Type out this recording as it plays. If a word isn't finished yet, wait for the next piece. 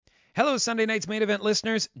Hello, Sunday Night's Main Event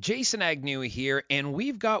listeners. Jason Agnew here, and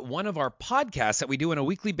we've got one of our podcasts that we do on a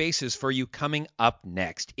weekly basis for you coming up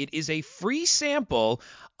next. It is a free sample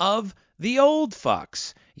of The Old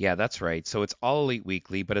Fucks. Yeah, that's right. So it's All Elite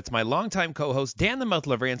Weekly, but it's my longtime co-host, Dan the Mouth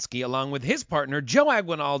Lavransky, along with his partner, Joe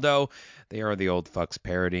Aguinaldo. They are The Old Fucks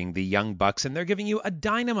parodying the Young Bucks, and they're giving you a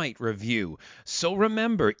Dynamite review. So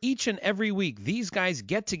remember, each and every week, these guys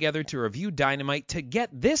get together to review Dynamite. To get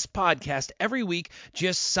this podcast every week,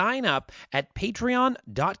 just sign up at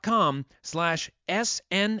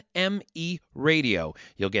patreon.com/SNME Radio.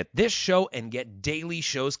 You'll get this show and get daily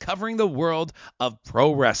shows covering the world of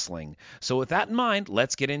pro wrestling. So with that in mind,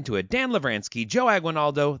 let's get into it. Dan Lavransky, Joe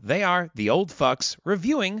Aguinaldo, they are The Old Fucks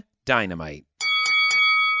reviewing Dynamite.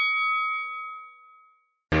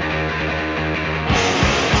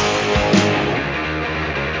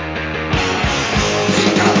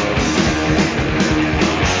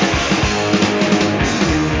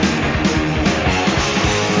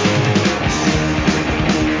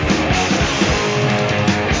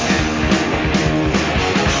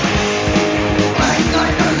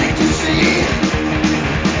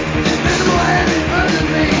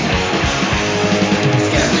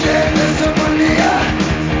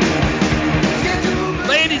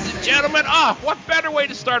 What better way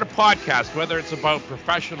to start a podcast, whether it's about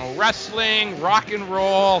professional wrestling, rock and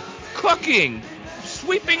roll, cooking,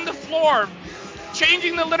 sweeping the floor,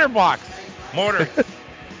 changing the litter box, motor,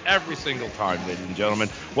 every single time, ladies and gentlemen.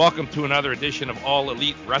 Welcome to another edition of All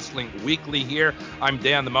Elite Wrestling Weekly here. I'm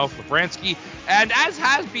Dan the Mouth Lavransky, and as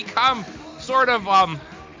has become sort of,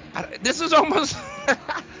 this is almost...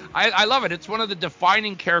 I love it. It's one of the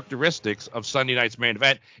defining characteristics of Sunday Night's Main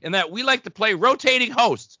Event in that we like to play rotating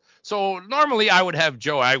hosts. So normally I would have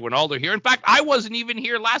Joe Aguinaldo here. In fact, I wasn't even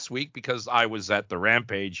here last week because I was at the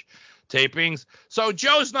Rampage tapings. So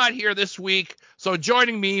Joe's not here this week. So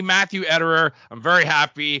joining me, Matthew Ederer. I'm very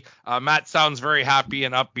happy. Matt sounds very happy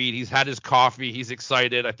and upbeat. He's had his coffee. He's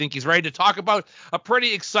excited. I think he's ready to talk about a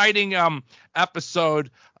pretty exciting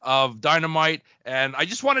episode of Dynamite. And I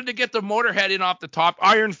just wanted to get the Motorhead in off the top.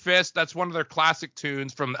 Iron Fist, that's one of their classic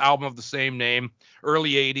tunes from the album of the same name,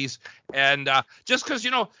 early 80s. And just because,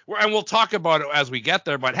 and we'll talk about it as we get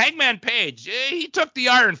there, but Hangman Page, he took the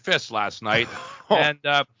Iron Fist last night and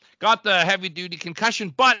got the heavy-duty concussion.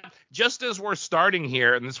 But just as we're starting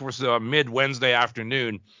here, and this was mid-Wednesday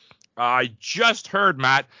afternoon, I just heard,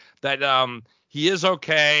 Matt, that he is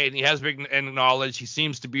okay, and he has been acknowledged. He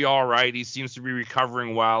seems to be all right. He seems to be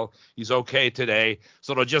recovering well. He's okay today.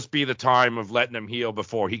 So it'll just be the time of letting him heal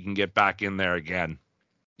before he can get back in there again.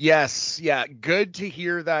 Yes. Yeah. Good to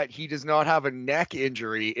hear that he does not have a neck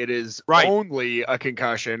injury. It is only a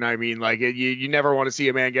concussion. I mean, like you never want to see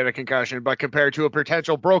a man get a concussion, but compared to a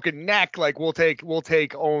potential broken neck, like we'll take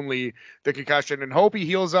only the concussion and hope he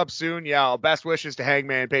heals up soon. Yeah. Best wishes to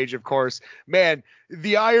Hangman Page, of course. Man,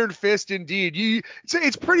 the Iron Fist indeed.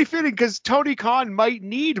 It's pretty fitting because Tony Khan might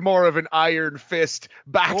need more of an Iron Fist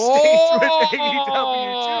backstage with AEW too,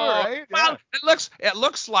 right? Well, yeah. It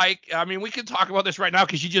looks like, I mean, we can talk about this right now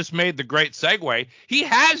because you just made the great segue. He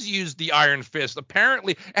has used the Iron Fist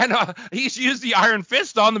apparently, and he's used the Iron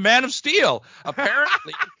Fist on the Man of Steel.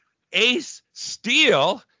 Apparently, Ace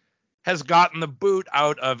Steel has gotten the boot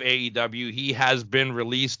out of AEW. He has been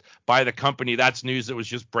released by the company. That's news that was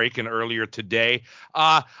just breaking earlier today.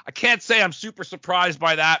 I can't say I'm super surprised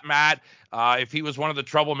by that, Matt. If he was one of the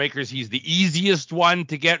troublemakers, he's the easiest one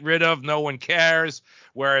to get rid of. No one cares.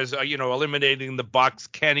 Whereas, eliminating the Bucks,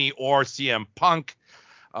 Kenny, or CM Punk,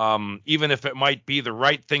 even if it might be the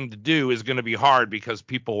right thing to do, is going to be hard because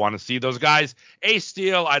people want to see those guys. Ace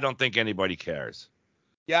Steel, I don't think anybody cares.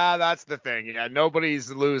 Yeah, that's the thing. Yeah,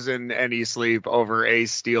 nobody's losing any sleep over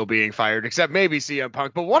Ace Steel being fired, except maybe CM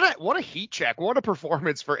Punk. But what a heat check. What a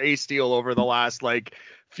performance for Ace Steel over the last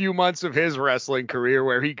few months of his wrestling career,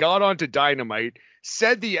 where he got onto Dynamite,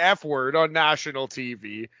 said the F word on national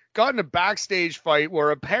TV, got in a backstage fight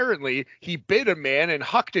where apparently he bit a man and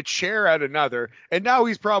hucked a chair at another, and now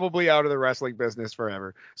he's probably out of the wrestling business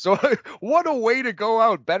forever. So what a way to go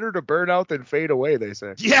out. Better to burn out than fade away, they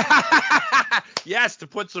say. Yeah. Yes, to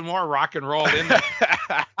put some more rock and roll in there.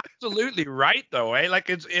 Absolutely right, though, eh? Like,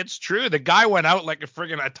 it's true. The guy went out like a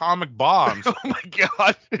friggin' atomic bomb. Oh my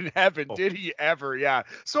God, in heaven, did he ever? Yeah.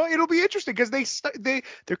 So it'll be interesting because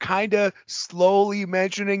they're kind of slowly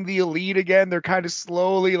mentioning the Elite again. They're kind of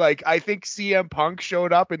slowly, I think CM Punk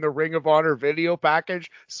showed up in the Ring of Honor video package.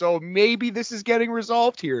 So maybe this is getting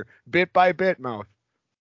resolved here, bit by bit, Mouth.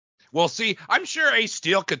 Well, see, I'm sure Ace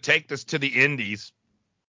Steel could take this to the indies.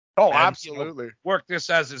 Oh, and, absolutely. Work this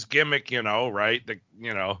as his gimmick, right?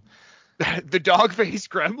 The dog face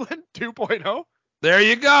gremlin 2.0. There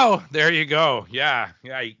you go. There you go. Yeah.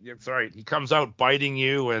 That's right. He comes out biting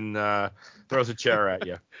you and throws a chair at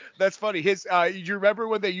you. That's funny. You remember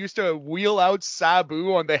when they used to wheel out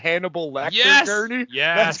Sabu on the Hannibal Lecter Yes. gurney?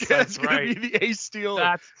 Yes. That's right. gonna be the Ace Steel.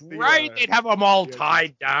 That's right. They'd have them all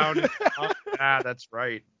tied down. Yeah, that's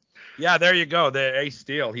right. Yeah, there you go. The Ace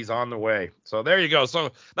Steel, he's on the way. So there you go.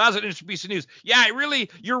 So that was an interesting piece of news. Yeah,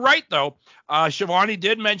 you're right though. Shivani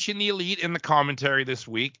did mention the Elite in the commentary this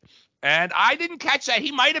week, and I didn't catch that.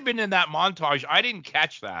 He might have been in that montage. I didn't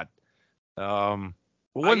catch that. It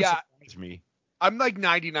wouldn't surprise me. I'm like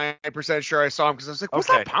 99% sure I saw him because I was like, was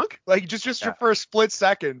that Punk? Like just for a split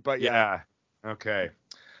second, but yeah. Okay.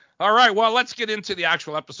 All right, well, let's get into the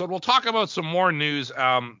actual episode. We'll talk about some more news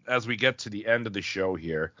as we get to the end of the show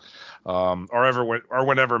here, or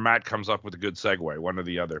whenever Matt comes up with a good segue, one or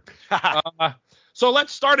the other. So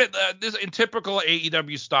let's start it this in typical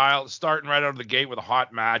AEW style, starting right out of the gate with a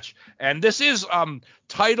hot match. And this is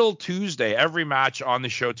Title Tuesday. Every match on the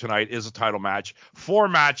show tonight is a title match. 4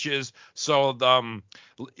 matches, so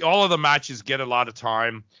all of the matches get a lot of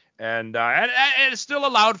time. And it's still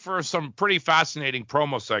allowed for some pretty fascinating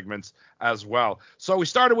promo segments as well. So we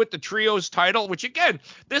started with the Trios title, which, again,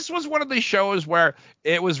 this was one of the shows where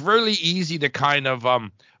it was really easy to kind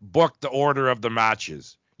of book the order of the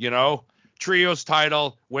matches. You know, Trios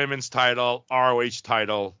title, Women's title, ROH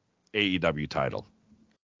title, AEW title.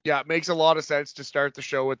 Yeah, it makes a lot of sense to start the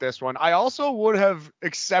show with this one. I also would have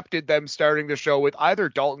accepted them starting the show with either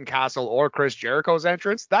Dalton Castle or Chris Jericho's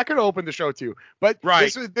entrance. That could open the show too. But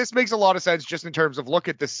this makes a lot of sense just in terms of look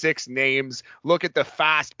at the 6 names, look at the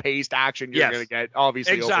fast-paced action you're going to get,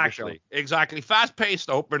 obviously. Exactly. Fast-paced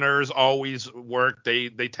openers always work. They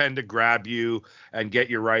tend to grab you and get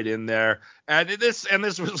you right in there. And this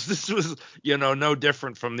was no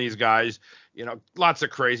different from these guys. Lots of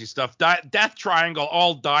crazy stuff. Death Triangle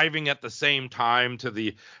all diving at the same time to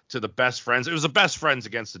the Best Friends. It was the Best Friends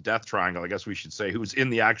against the Death Triangle, I guess we should say, who's in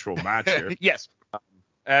the actual match here. Yes.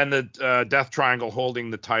 And the Death Triangle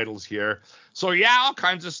holding the titles here. So, yeah, all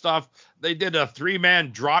kinds of stuff. They did a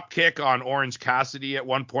 3-man drop kick on Orange Cassidy at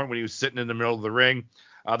one point when he was sitting in the middle of the ring.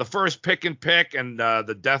 The first pick and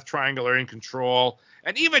the Death Triangle are in control.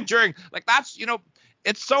 And even during, that's,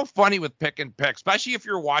 it's so funny with pick and pick, especially if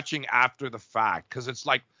you're watching after the fact, because it's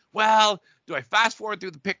like, well, do I fast forward through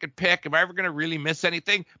the pick and pick? Am I ever going to really miss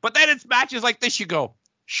anything? But then it's matches like this, you go,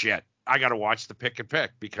 shit, I got to watch the pick and pick,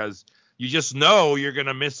 because you just know you're going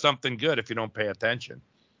to miss something good if you don't pay attention.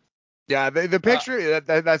 Yeah, the picture,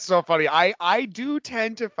 that's so funny. I do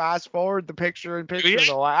tend to fast forward the picture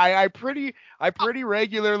though. I pretty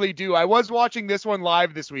regularly do. I was watching this one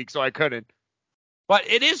live this week, so I couldn't. But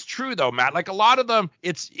it is true though, Matt. Like a lot of them,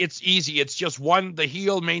 it's easy. It's just the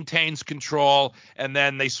heel maintains control and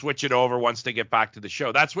then they switch it over once they get back to the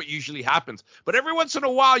show. That's what usually happens. But every once in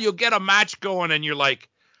a while you'll get a match going and you're like,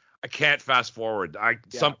 I can't fast forward.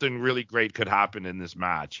 Something really great could happen in this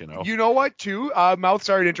match, You know what, too? Mouth,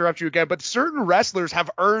 sorry to interrupt you again, but certain wrestlers have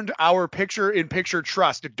earned our picture-in-picture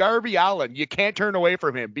trust. Darby Allin, you can't turn away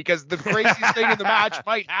from him because the craziest thing in the match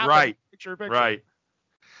might happen. Right. Picture-in-picture. Right.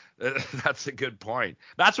 That's a good point.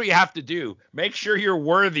 That's what you have to do. Make sure you're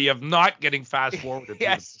worthy of not getting fast forwarded.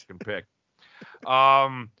 Yes. To the pick.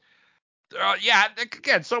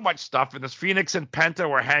 Again, so much stuff in this. Phoenix and Penta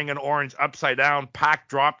were hanging Orange upside down. Pac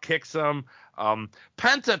drop kicks him.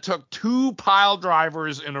 Penta took 2 pile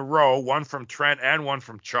drivers in a row, one from Trent and one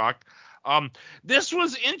from Chuck. This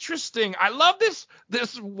was interesting. I love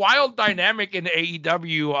this wild dynamic in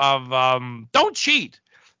AEW of don't cheat.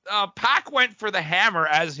 Pac went for the hammer,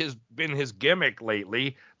 as has been his gimmick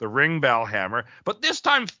lately, the ring bell hammer. But this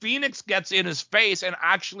time Phoenix gets in his face and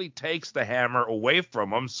actually takes the hammer away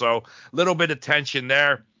from him. So a little bit of tension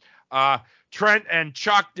there. Trent and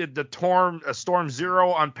Chuck did the Storm Zero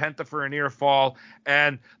on Penta for a near fall.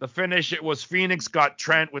 And the finish, it was Phoenix got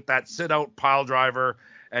Trent with that sit-out pile driver,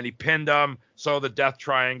 and he pinned him. So the Death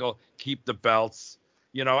Triangle keep the belts.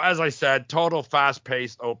 As I said, total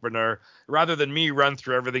fast-paced opener. Rather than me run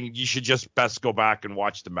through everything, you should just best go back and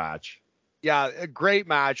watch the match. Yeah, a great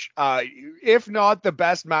match. If not the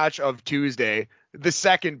best match of Tuesday, the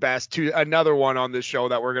second best to another one on this show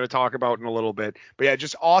that we're going to talk about in a little bit. But yeah,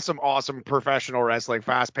 just awesome professional wrestling,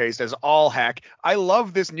 fast-paced as all heck. I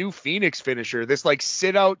love this new Phoenix finisher, this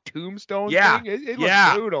sit-out tombstone thing. It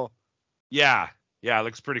looks brutal. Yeah, it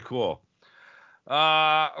looks pretty cool.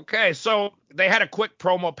 Okay, so they had a quick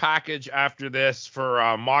promo package after this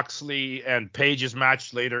for Moxley and Page's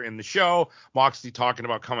match later in the show. Moxley talking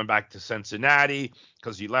about coming back to Cincinnati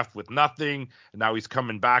because he left with nothing, and now he's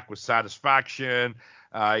coming back with satisfaction.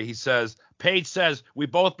 He says Paige says,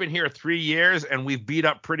 we've both been here 3 years, and we've beat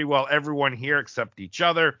up pretty well everyone here except each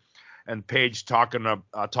other. And Paige talked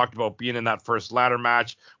about being in that first ladder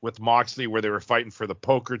match with Moxley where they were fighting for the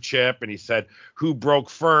poker chip. And he said, who broke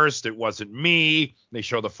first? It wasn't me. They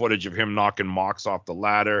show the footage of him knocking Mox off the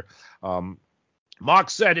ladder.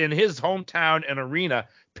 Mox said in his hometown and arena,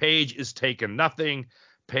 Paige is taking nothing.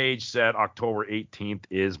 Paige said October 18th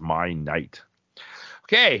is my night.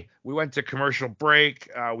 Okay, we went to commercial break.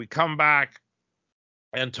 We come back.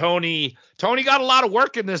 And Tony got a lot of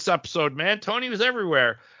work in this episode, man. Tony was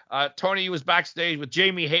everywhere. Tony was backstage with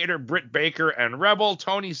Jamie Hayter, Britt Baker, and Rebel.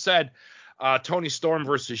 Tony said Tony Storm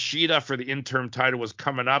versus Shida for the interim title was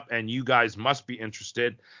coming up, and you guys must be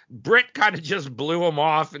interested. Britt kind of just blew him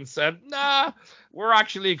off and said, nah, we're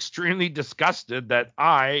actually extremely disgusted that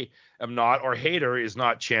I am not, or Hayter is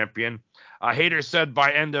not champion. Hayter said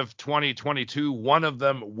by end of 2022, one of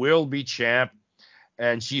them will be champ.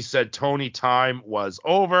 And she said Tony time was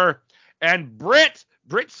over. And Britt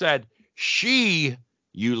said, she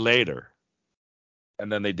you later.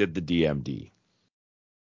 And then they did the DMD.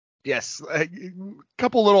 Yes, a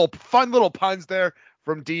couple little fun little puns there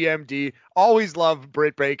from DMD. Always love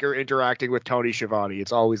Britt Baker interacting with Tony Schiavone.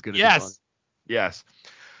 It's always going to be fun. Yes.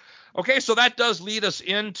 Okay, so that does lead us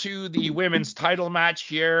into the women's title match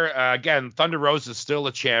here. Again, Thunder Rose is still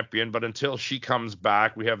a champion, but until she comes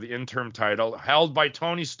back, we have the interim title held by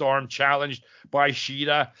Toni Storm, challenged by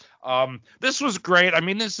Shida. This was great. I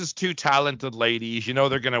mean, this is two talented ladies. You know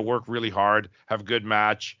they're going to work really hard, have a good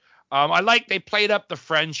match. I like they played up the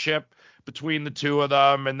friendship between the two of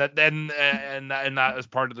them, and that is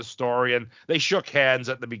part of the story. And they shook hands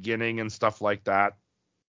at the beginning and stuff like that.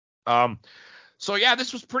 So, yeah,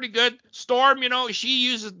 this was pretty good. Storm, she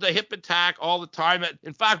uses the hip attack all the time.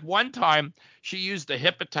 In fact, one time she used the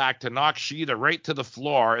hip attack to knock Shida right to the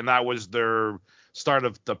floor, and that was their start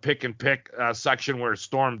of the pick and pick section where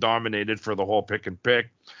Storm dominated for the whole pick and pick.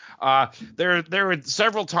 There were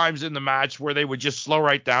several times in the match where they would just slow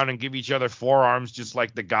right down and give each other forearms just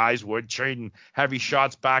like the guys would, trading heavy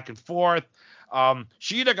shots back and forth.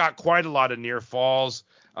 Shida got quite a lot of near falls.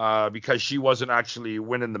 Because she wasn't actually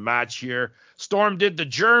winning the match here. Storm did the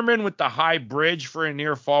German with the high bridge for a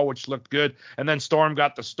near fall, which looked good. And then Storm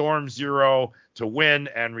got the Storm Zero to win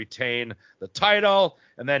and retain the title.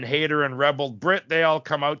 And then Hayter and Rebel Britt, they all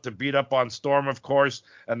come out to beat up on Storm, of course.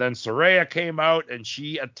 And then Saraya came out and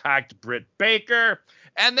she attacked Britt Baker.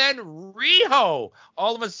 And then Riho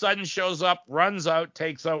all of a sudden shows up, runs out,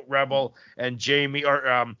 takes out Rebel and Jamie.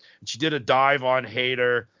 She did a dive on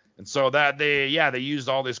Hayter. And so that they used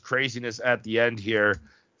all this craziness at the end here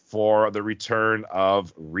for the return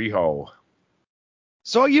of Riho.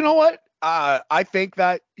 So you know what? I think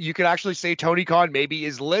that you could actually say Tony Khan maybe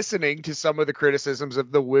is listening to some of the criticisms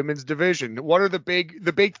of the women's division. What are the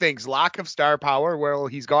big things? Lack of star power. Well,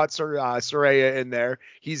 he's got Saraya in there.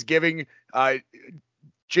 He's giving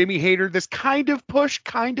Jamie Hayter this kind of push,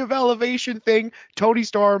 kind of elevation thing. Toni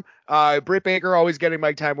Storm, Britt Baker always getting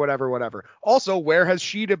mic time, whatever. Also, where has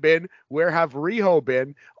Shida been? Where have Riho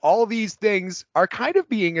been? All these things are kind of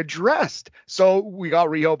being addressed. So we got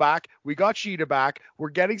Riho back. We got Shida back. We're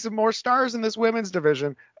getting some more stars in this women's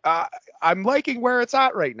division. I'm liking where it's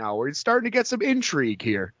at right now. We're starting to get some intrigue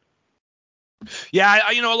here. Yeah,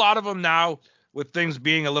 a lot of them now, with things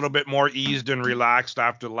being a little bit more eased and relaxed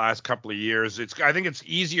after the last couple of years, I think it's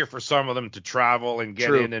easier for some of them to travel and get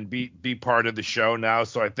in and be part of the show now.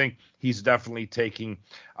 So I think he's definitely taking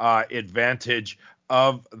advantage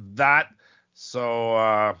of that. So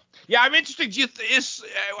I'm interested.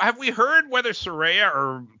 Have we heard whether Saraya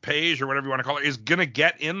or Paige or whatever you want to call her is gonna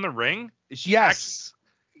get in the ring? Yes.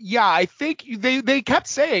 Yeah, I think they kept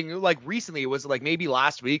saying, like, recently, it was like maybe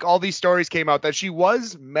last week, all these stories came out that she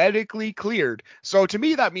was medically cleared. So to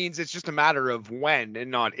me, that means it's just a matter of when and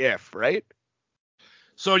not if, right?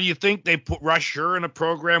 So do you think they rush her in a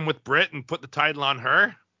program with Britt and put the title on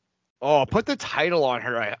her? Oh, put the title on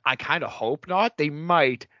her. I kind of hope not. They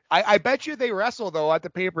might. I bet you they wrestle, though, at the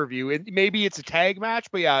pay-per-view. Maybe it's a tag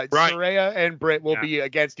match, but yeah, right. Saraya and Britt will be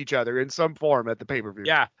against each other in some form at the pay-per-view.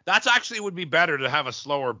 Yeah, that's actually would be better to have a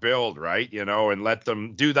slower build, right? And let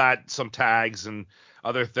them do that, some tags and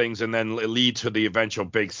other things, and then lead to the eventual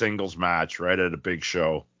big singles match, right, at a big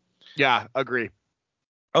show. Yeah, agree.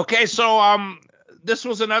 Okay, so this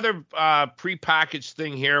was another prepackaged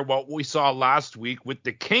thing here, what we saw last week with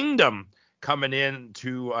the Kingdom coming in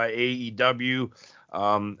to AEW.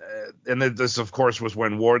 And this, of course, was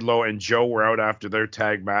when Wardlow and Joe were out after their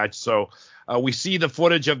tag match. So we see the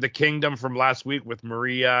footage of the Kingdom from last week with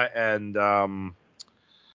Maria and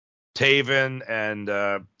Taven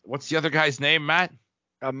and what's the other guy's name, Matt?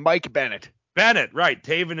 Mike Bennett. Bennett, right.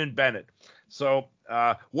 Taven and Bennett. So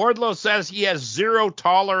Wardlow says he has zero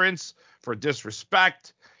tolerance for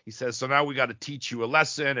disrespect. He says, so now we got to teach you a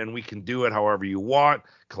lesson, and we can do it however you want,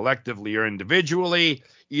 collectively or individually.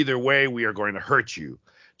 Either way, we are going to hurt you.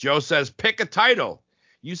 Joe says, pick a title.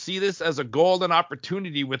 You see this as a golden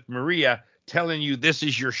opportunity with Maria telling you this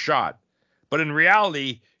is your shot. But in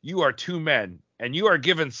reality, you are two men, and you are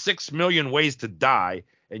given 6 million ways to die,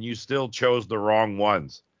 and you still chose the wrong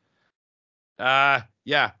ones.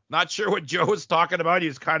 Yeah, not sure what Joe was talking about. He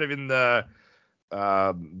was kind of in the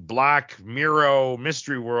Black Mirror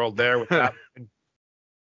mystery world there with that.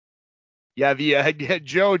 Yeah,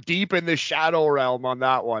 Joe deep in the shadow realm on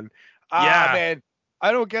that one. Yeah. Man,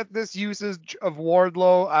 I don't get this usage of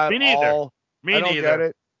Wardlow at Me neither. all. Me I don't neither. get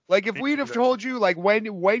it. Like, if we'd have told you, like, when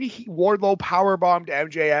Wardlow powerbombed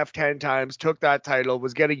MJF 10 times, took that title,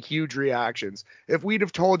 was getting huge reactions. If we'd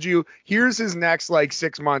have told you, here's his next, like,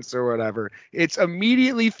 6 months or whatever, it's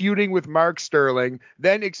immediately feuding with Mark Sterling,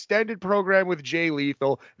 then extended program with Jay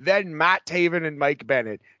Lethal, then Matt Taven and Mike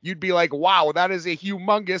Bennett, you'd be like, wow, that is a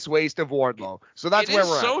humongous waste of Wardlow. So that's where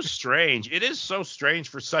we're at. It is so strange. It is so strange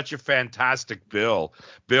for such a fantastic build,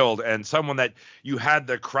 and someone that you had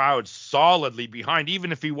the crowd solidly behind,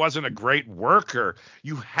 even if he wasn't a great worker.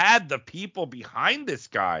 You had the people behind this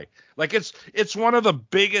guy. Like, it's one of the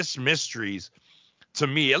biggest mysteries to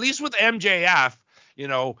me, at least with MJF. You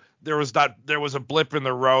know, there was a blip in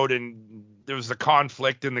the road, and there was the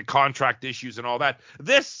conflict and the contract issues and all that.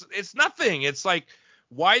 It's nothing. It's like,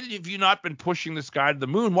 why have you not been pushing this guy to the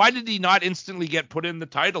moon? Why did he not instantly get put in the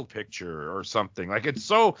title picture or something? Like, it's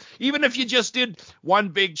so, even if you just did one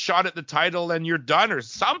big shot at the title and you're done or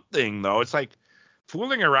something, though, it's like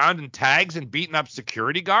fooling around in tags and beating up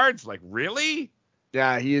security guards. Like, really?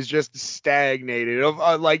 Yeah, he is just stagnated.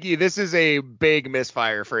 This is a big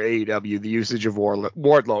misfire for AEW, the usage of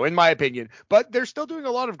Wardlow, in my opinion. But they're still doing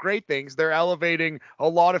a lot of great things. They're elevating a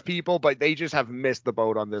lot of people, but they just have missed the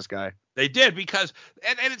boat on this guy. They did, because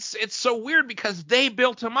and it's so weird because they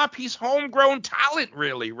built him up. He's homegrown talent,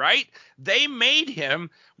 really, right? They made him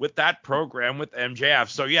with that program with MJF.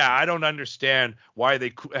 So yeah, I don't understand why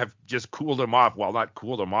they have just cooled him off. Well, not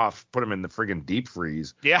cooled him off, put him in the friggin' deep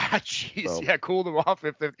freeze. Yeah, jeez, so. Yeah, cooled him off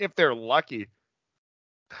if they're lucky.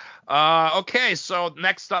 Okay, so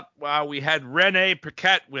next up, we had Renee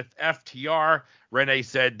Paquette with FTR. Renee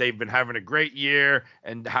said they've been having a great year,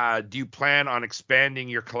 and do you plan on expanding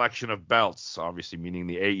your collection of belts? Obviously meaning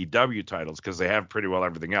the AEW titles, because they have pretty well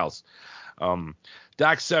everything else.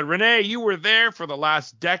 Dax said, Renee, you were there for the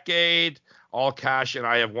last decade. All Cash and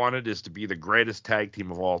I have wanted is to be the greatest tag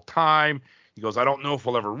team of all time. He goes, I don't know if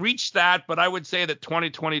we'll ever reach that, but I would say that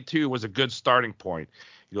 2022 was a good starting point.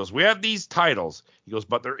 He goes, we have these titles. He goes,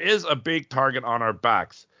 but there is a big target on our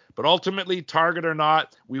backs. But ultimately, target or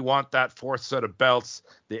not, we want that fourth set of belts.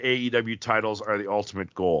 The AEW titles are the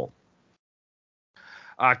ultimate goal.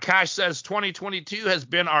 Cash says 2022 has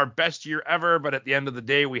been our best year ever, but at the end of the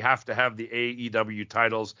day, we have to have the AEW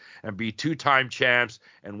titles and be two-time champs,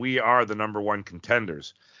 and we are the number one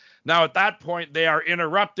contenders. Now, at that point, they are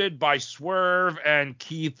interrupted by Swerve and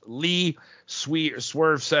Keith Lee.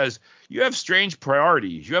 Swerve says, you have strange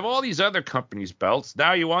priorities. You have all these other companies' belts.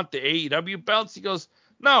 Now you want the AEW belts? He goes,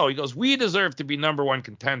 no. He goes, we deserve to be number one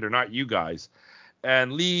contender, not you guys.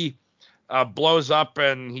 And Lee blows up,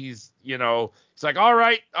 and he's like, all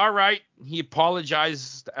right. He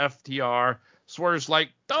apologizes to FTR. Swerve's like,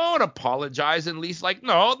 don't apologize. And Lee's like,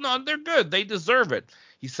 no, they're good. They deserve it.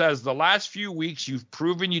 He says, the last few weeks, you've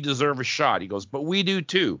proven you deserve a shot. He goes, but we do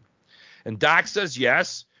too. And Dax says,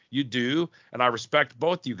 yes, you do, and I respect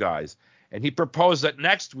both you guys. And he proposed that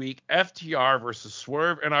next week, FTR versus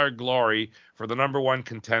Swerve and Our Glory for the number one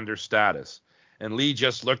contender status. And Lee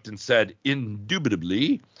just looked and said,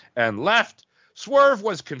 indubitably, and left. Swerve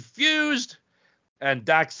was confused, and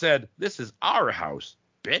Dax said, this is our house,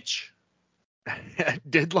 bitch.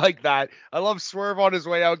 Did like that. I love Swerve on his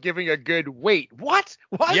way out giving a good wait. What?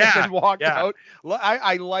 Yeah, and then walked out.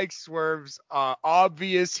 I like Swerve's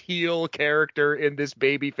obvious heel character in this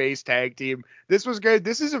babyface tag team. This was good.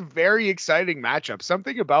 This is a very exciting matchup.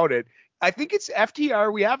 Something about it. I think it's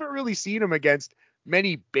FTR. We haven't really seen him against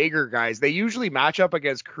many bigger guys. They usually match up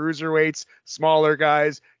against cruiserweights, smaller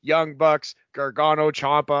guys, Young Bucks, Gargano,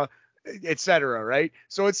 Ciampa, etc. Right?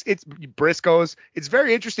 So it's Briscoes. It's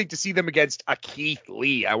very interesting to see them against a Keith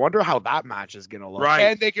Lee. I wonder how that match is gonna look. Right.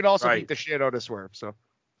 And they can also beat the shit out of Swerve. So.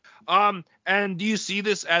 And do you see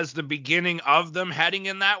this as the beginning of them heading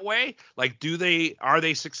in that way? Like, are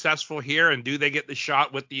they successful here, and do they get the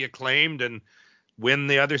shot with the Acclaimed and win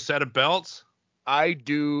the other set of belts? I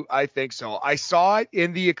think so. I saw it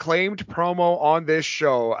in the Acclaimed promo on this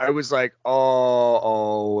show. I was like,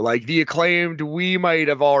 like the Acclaimed, we might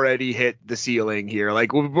have already hit the ceiling here.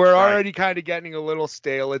 Like we're Right. already kind of getting a little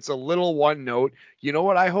stale. It's a little one note. You know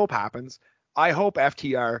what I hope happens? I hope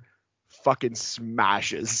FTR fucking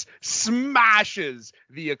smashes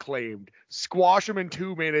the Acclaimed. Squash them in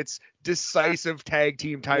 2 minutes. Decisive tag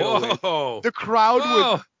team title win. Whoa. The crowd would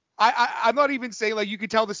Whoa. I'm not even saying, like, you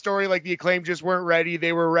could tell the story like the Acclaim just weren't ready.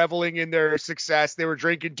 They were reveling in their success. They were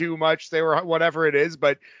drinking too much. They were whatever it is.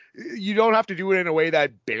 But you don't have to do it in a way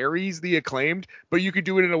that buries the Acclaimed, but you could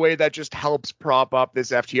do it in a way that just helps prop up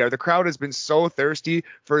this FTR. The crowd has been so thirsty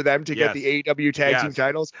for them to get the AEW tag team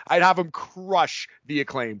titles. I'd have them crush the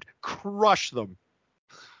Acclaimed. Crush them.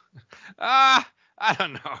 I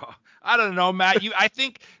don't know, Matt. I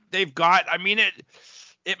think they've got. I mean,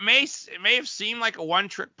 it may have seemed like a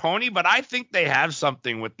one-trick pony, but I think they have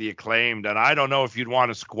something with the Acclaimed, and I don't know if you'd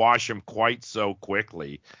want to squash them quite so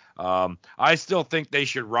quickly. I still think they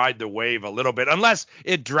should ride the wave a little bit, unless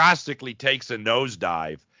it drastically takes a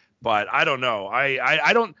nosedive. But I don't know.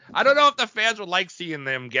 I don't know if the fans would like seeing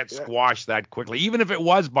them get squashed that quickly, even if it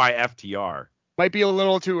was by FTR. Might be a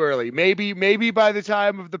little too early. Maybe by the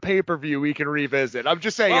time of the pay-per-view we can revisit. I'm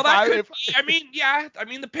just saying. Well, I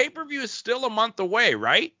mean, the pay-per-view is still a month away,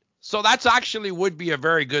 right? So that's actually would be a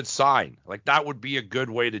very good sign. Like that would be a good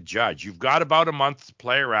way to judge. You've got about a month to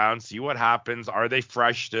play around, see what happens. Are they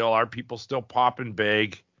fresh still? Are people still popping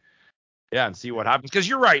big? Yeah, and see what happens. Because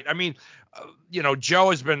you're right. I mean,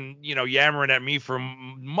 Joe has been, yammering at me for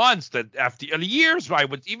months that years,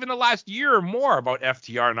 even the last year or more about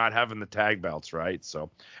FTR not having the tag belts, right?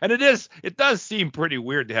 So, and it does seem pretty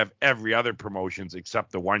weird to have every other promotions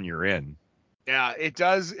except the one you're in. Yeah, it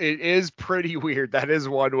does. It is pretty weird. That is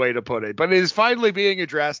one way to put it, but it is finally being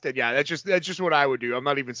addressed. And yeah, that's just what I would do. I'm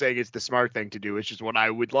not even saying it's the smart thing to do. It's just what I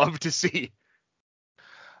would love to see.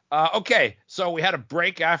 Okay, so we had a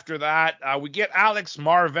break after that. We get Alex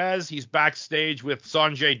Marvez. He's backstage with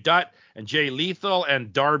Sanjay Dutt and Jay Lethal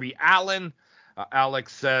and Darby Allin.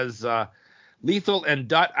 Alex says Lethal and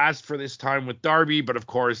Dutt asked for this time with Darby, but of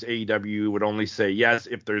course AEW would only say yes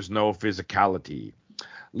if there's no physicality.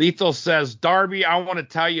 Lethal says, Darby, I want to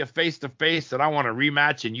tell you face to face that I want a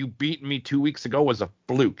rematch, and you beating me 2 weeks ago was a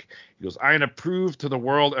fluke. He goes, I want to prove to the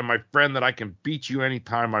world and my friend that I can beat you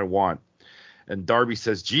anytime I want. And Darby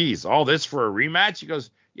says, geez, all this for a rematch? He goes,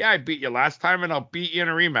 yeah, I beat you last time, and I'll beat you in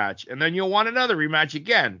a rematch. And then you'll want another rematch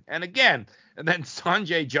again and again. And then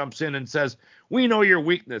Sanjay jumps in and says, we know your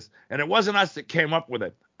weakness, and it wasn't us that came up with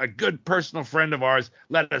it. A good personal friend of ours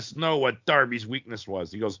let us know what Darby's weakness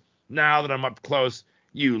was. He goes, now that I'm up close,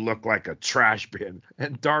 you look like a trash bin.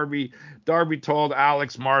 And Darby told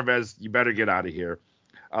Alex Marvez, you better get out of here.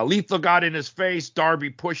 Lethal got in his face. Darby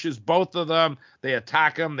pushes both of them. They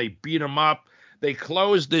attack him. They beat him up. They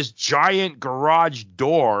close this giant garage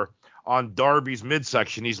door on Darby's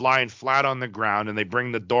midsection. He's lying flat on the ground, and they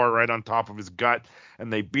bring the door right on top of his gut,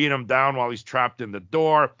 and they beat him down while he's trapped in the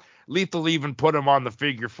door. Lethal even put him on the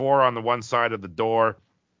figure four on the one side of the door.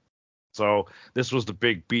 So this was the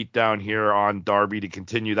big beatdown here on Darby to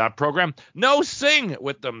continue that program. No Singh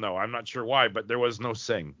with them, though. I'm not sure why, but there was no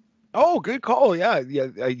Singh. Oh, good call. Yeah,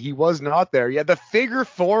 he was not there. Yeah, the figure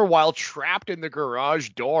four while trapped in the garage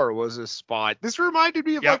door was a spot. This reminded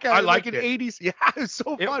me of like an 80s. Yeah, it's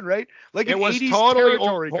so fun, right? Like it an was 80s totally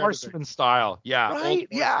territory Old Horseman style. Yeah, right.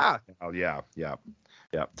 Yeah. Style.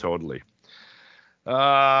 Yeah, totally.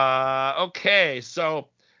 Okay, so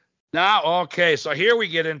here we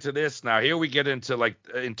get into this now. Here we get into, like,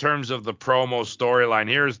 in terms of the promo storyline.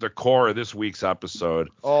 Here's the core of this week's episode.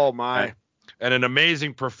 Oh my. And an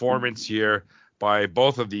amazing performance here by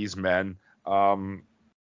both of these men.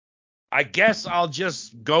 I guess I'll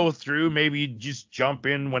just go through, maybe just jump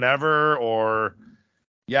in whenever, or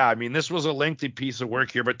yeah, I mean, this was a lengthy piece of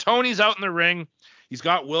work here, but Tony's out in the ring. He's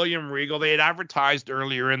got William Regal. They had advertised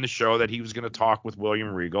earlier in the show that he was going to talk with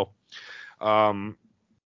William Regal.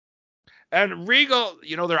 And Regal,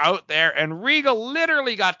 they're out there, and Regal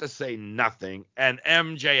literally got to say nothing, and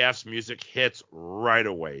MJF's music hits right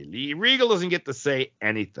away. Regal doesn't get to say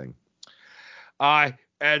anything. And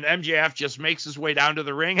MJF just makes his way down to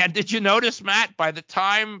the ring. And did you notice, Matt, by the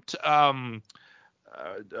time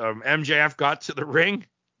MJF got to the ring,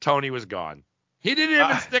 Tony was gone. He didn't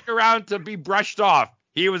even stick around to be brushed off.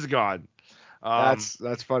 He was gone.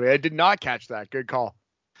 That's funny. I did not catch that. Good call.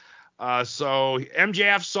 So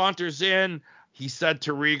MJF saunters in. He said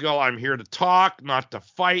to Regal, I'm here to talk, not to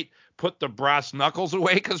fight. Put the brass knuckles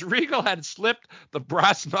away, because Regal had slipped the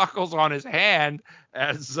brass knuckles on his hand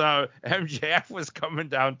as MJF was coming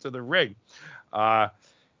down to the ring.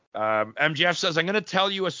 MJF says, I'm going to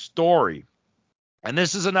tell you a story. And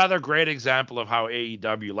this is another great example of how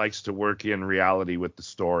AEW likes to work in reality with the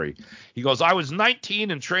story. He goes, I was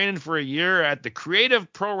 19 and training for a year at the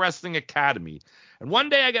Creative Pro Wrestling Academy. And one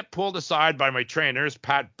day I get pulled aside by my trainers,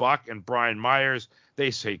 Pat Buck and Brian Myers.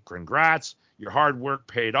 They say, congrats, your hard work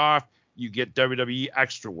paid off. You get WWE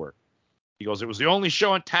extra work. He goes, it was the only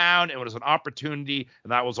show in town. It was an opportunity,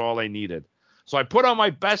 and that was all I needed. So I put on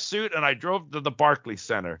my best suit, and I drove to the Barclays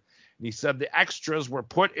Center. And he said the extras were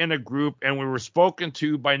put in a group, and we were spoken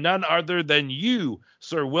to by none other than you,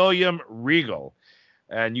 Sir William Regal.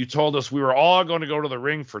 And you told us we were all going to go to the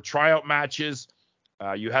ring for tryout matches.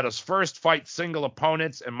 You had us first fight single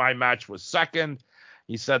opponents, and my match was second.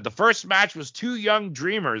 He said the first match was two young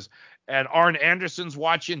dreamers, and Arn Anderson's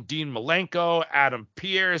watching, Dean Malenko, Adam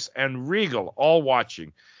Pearce, and Regal all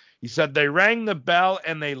watching. He said they rang the bell,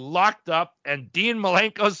 and they locked up, and Dean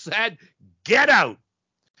Malenko said, get out.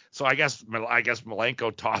 So I guess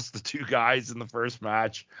Malenko tossed the two guys in the first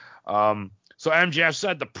match. So MJF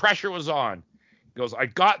said the pressure was on. He goes, I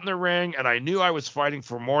got in the ring, and I knew I was fighting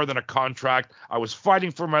for more than a contract. I was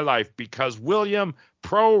fighting for my life because, William,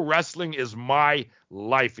 pro wrestling is my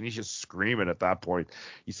life. And he's just screaming at that point.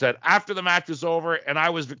 He said, after the match was over, and I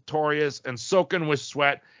was victorious and soaking with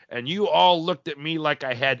sweat, and you all looked at me like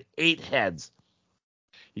I had 8 heads.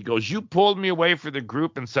 He goes, you pulled me away from the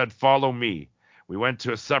group and said, follow me. We went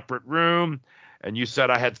to a separate room, and you said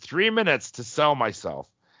I had 3 minutes to sell myself.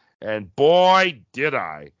 And boy, did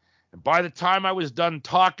I. And by the time I was done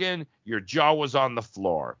talking, your jaw was on the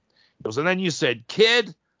floor. He goes, and then you said,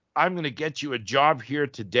 kid, I'm going to get you a job here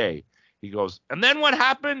today. He goes, and then what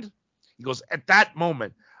happened? He goes, at that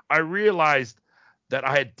moment, I realized that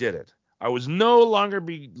I had did it. I was no longer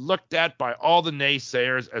be looked at by all the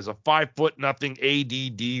naysayers as a 5'0"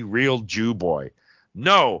 ADD real Jew boy.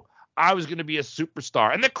 No, I was going to be a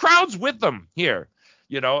superstar. And the crowd's with him here.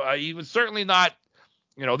 He was certainly not,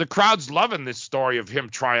 the crowd's loving this story of him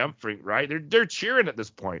triumphing, right? They're cheering at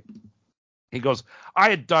this point. He goes,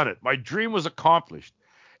 I had done it. My dream was accomplished.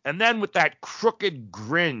 And then with that crooked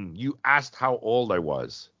grin, you asked how old I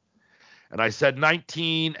was. And I said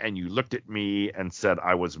 19, and you looked at me and said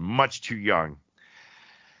I was much too young.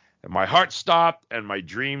 And my heart stopped, and my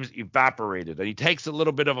dreams evaporated. And he takes a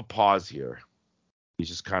little bit of a pause here. He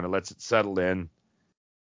just kind of lets it settle in.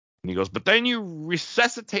 And he goes, but then you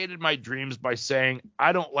resuscitated my dreams by saying,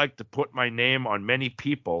 I don't like to put my name on many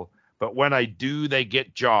people, but when I do, they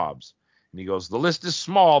get jobs. And he goes, the list is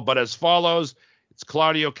small, but as follows, it's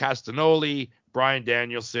Claudio Castagnoli, Bryan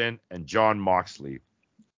Danielson, and Jon Moxley.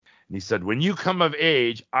 And he said, when you come of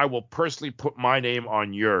age, I will personally put my name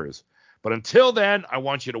on yours. But until then, I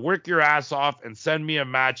want you to work your ass off and send me a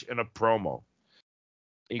match and a promo.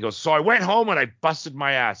 He goes, so I went home and I busted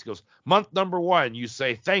my ass. He goes, month number 1, you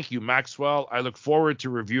say, thank you, Maxwell. I look forward to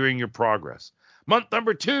reviewing your progress. Month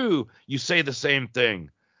number 2, you say the same thing.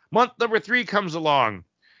 Month number 3 comes along.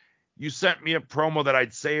 You sent me a promo that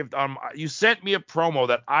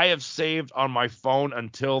I have saved on my phone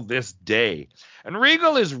until this day. And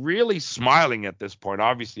Regal is really smiling at this point,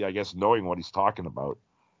 obviously, I guess, knowing what he's talking about.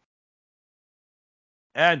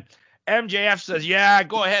 And MJF says, yeah,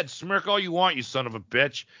 go ahead, smirk all you want, you son of a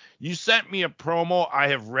bitch. You sent me a promo I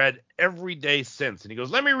have read every day since. And he goes,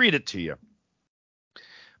 let me read it to you.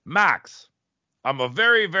 Max, I'm a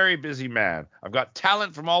very, very busy man. I've got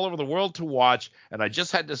talent from all over the world to watch, and I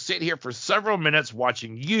just had to sit here for several minutes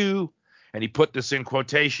watching you, and he put this in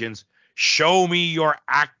quotations, show me your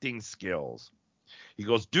acting skills. He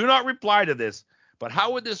goes, do not reply to this, but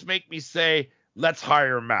how would this make me say, let's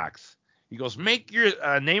hire Max? He goes, make your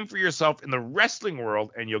name for yourself in the wrestling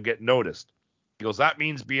world, and you'll get noticed. He goes, that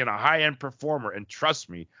means being a high-end performer, and trust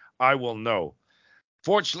me, I will know.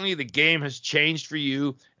 Fortunately, the game has changed for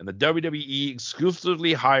you, and the WWE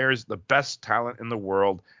exclusively hires the best talent in the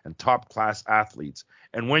world and top-class athletes.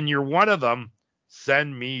 And when you're one of them,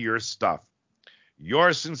 send me your stuff.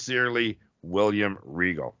 Yours sincerely, William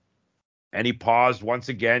Regal. And he paused once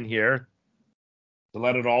again here to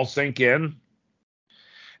let it all sink in.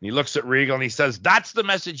 And he looks at Regal and he says, that's the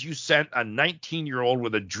message you sent a 19-year-old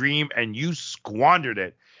with a dream, and you squandered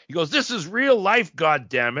it. He goes, this is real life,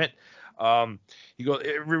 goddammit. He goes,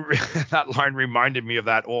 that line reminded me of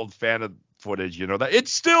that old fan of footage, that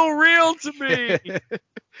it's still real to me.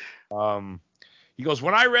 He goes,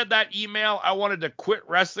 when I read that email, I wanted to quit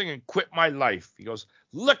wrestling and quit my life. He goes,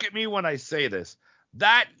 look at me when I say this.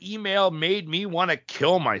 That email made me want to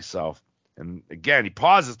kill myself. And again, he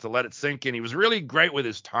pauses to let it sink in. He was really great with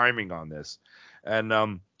his timing on this.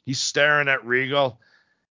 And he's staring at Regal.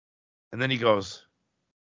 And then he goes,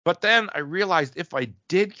 But then I realized if I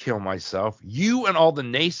did kill myself, you and all the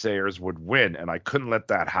naysayers would win, and I couldn't let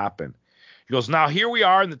that happen. He goes, now here we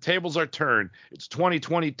are, and the tables are turned. It's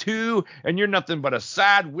 2022, and you're nothing but a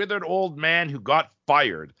sad, withered old man who got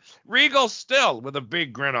fired. Regal still with a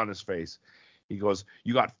big grin on his face. He goes,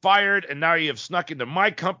 you got fired, and now you have snuck into my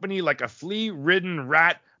company like a flea-ridden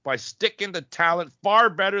rat by sticking to talent far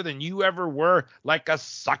better than you ever were, like a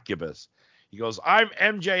succubus. He goes, I'm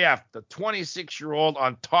MJF, the 26-year-old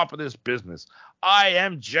on top of this business. I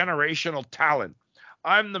am generational talent.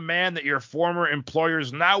 I'm the man that your former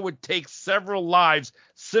employers now would take several lives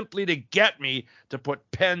simply to get me to put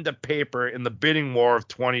pen to paper in the bidding war of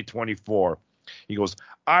 2024. He goes,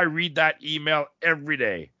 I read that email every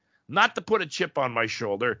day, not to put a chip on my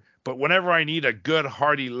shoulder, but whenever I need a good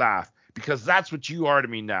hearty laugh, because that's what you are to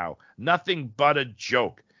me now, nothing but a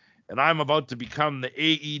joke. And I'm about to become the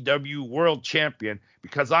AEW World Champion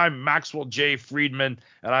because I'm Maxwell J. Friedman,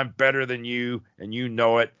 and I'm better than you, and you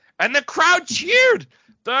know it. And the crowd cheered.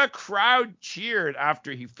 The crowd cheered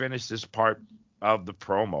after he finished this part of the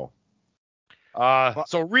promo.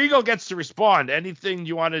 So Regal gets to respond. Anything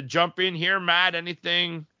you want to jump in here, Matt?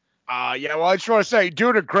 Anything? Yeah, well, I just want to say,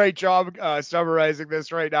 doing a great job summarizing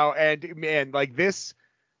this right now. And, man, like this,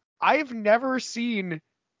 I've never seen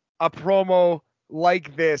a promo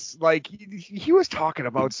like this. Like, he was talking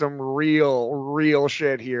about some real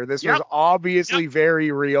shit here. This was obviously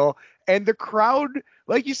very real. And the crowd,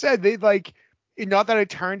 like you said, they like, not that it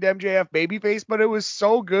turned MJF babyface, but it was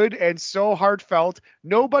so good and so heartfelt.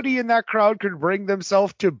 Nobody in that crowd could bring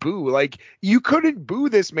themselves to boo. Like, you couldn't boo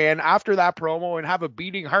this man after that promo and have a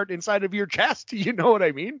beating heart inside of your chest. You know what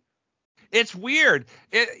I mean? It's weird.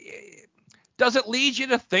 Does it lead you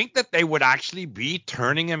to think that they would actually be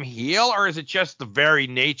turning him heel, or is it just the very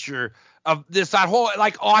nature of that whole,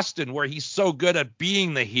 like Austin, where he's so good at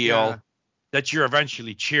being the heel that you're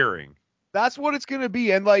eventually cheering? That's what it's going to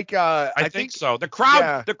be. And like, I think so. The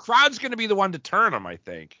crowd's going to be the one to turn him, I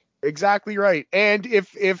think. Exactly right. And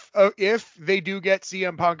if they do get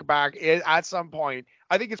CM Punk back at some point,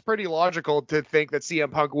 I think it's pretty logical to think that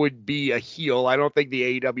CM Punk would be a heel. I don't think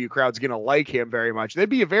the AEW crowd's going to like him very much. That'd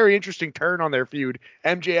be a very interesting turn on their feud.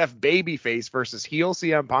 MJF babyface versus heel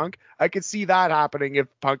CM Punk. I could see that happening if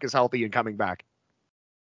Punk is healthy and coming back.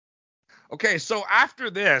 Okay, so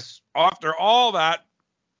after all that,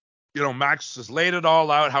 Max has laid it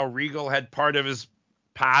all out, how Regal had part of his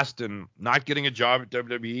past and not getting a job at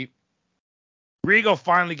WWE. Regal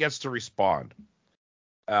finally gets to respond.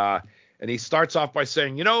 And he starts off by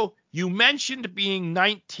saying, you mentioned being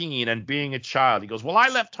 19 and being a child. He goes, well, I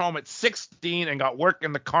left home at 16 and got work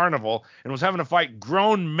in the carnival and was having to fight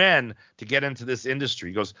grown men to get into this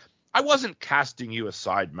industry. He goes, I wasn't casting you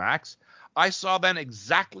aside, Max. I saw then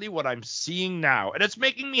exactly what I'm seeing now, and it's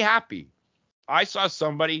making me happy. I saw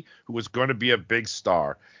somebody who was going to be a big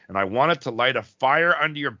star, and I wanted to light a fire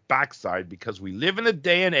under your backside because we live in a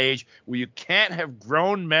day and age where you can't have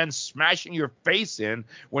grown men smashing your face in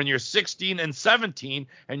when you're 16 and 17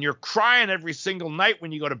 and you're crying every single night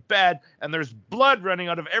when you go to bed and there's blood running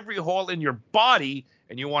out of every hole in your body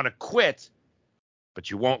and you want to quit, but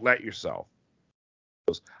you won't let yourself.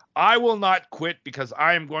 I will not quit because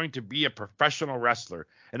I am going to be a professional wrestler.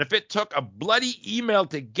 And if it took a bloody email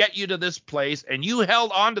to get you to this place and you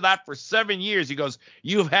held on to that for 7 years, he goes,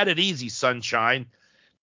 you've had it easy, sunshine.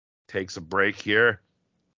 Takes a break here.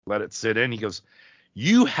 Let it sit in. He goes,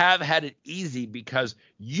 you have had it easy because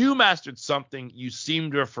you mastered something you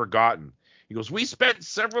seem to have forgotten. He goes, we spent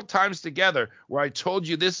several times together where I told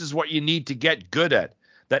you this is what you need to get good at.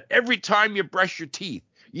 That every time you brush your teeth,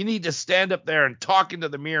 you need to stand up there and talk into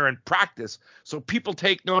the mirror and practice so people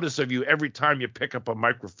take notice of you every time you pick up a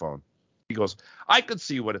microphone. He goes, I could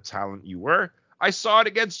see what a talent you were. I saw it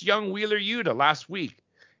against young Wheeler Yuta last week.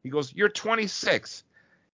 He goes, you're 26.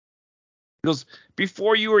 He goes,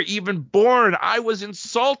 before you were even born, I was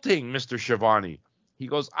insulting Mr. Schiavone. He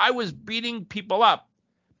goes, I was beating people up,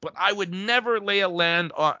 but I would never lay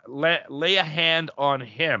a hand on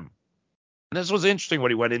him. And this was interesting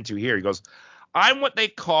what he went into here. He goes, I'm what they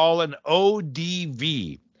call an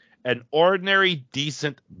ODV, an ordinary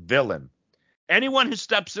decent villain. Anyone who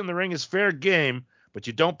steps in the ring is fair game, but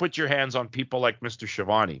you don't put your hands on people like Mr.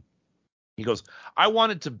 Schiavone. He goes, I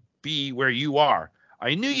wanted to be where you are.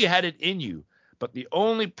 I knew you had it in you, but the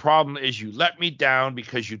only problem is you let me down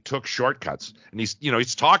because you took shortcuts. And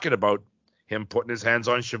he's talking about him putting his hands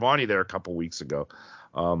on Schiavone there a couple weeks ago.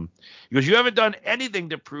 He goes, you haven't done anything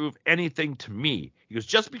to prove anything to me. He goes,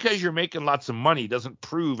 just because you're making lots of money doesn't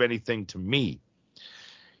prove anything to me.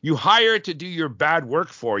 You hire to do your bad work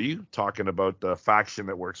for you, talking about the faction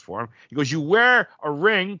that works for him. He goes, you wear a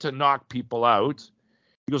ring to knock people out.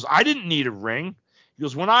 He goes, I didn't need a ring. He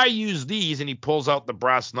goes, when I use these, and he pulls out the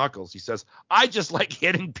brass knuckles, he says, I just like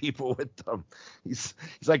hitting people with them. He's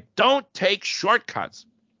like, don't take shortcuts.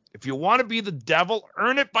 If you want to be the devil,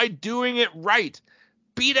 earn it by doing it right.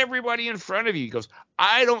 Beat everybody in front of you. He goes,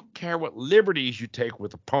 I don't care what liberties you take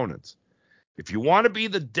with opponents. If you want to be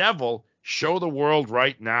the devil, show the world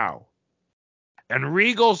right now. And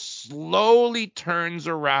Regal slowly turns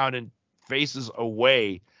around and faces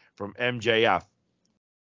away from MJF.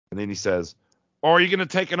 And then he says, or are you going to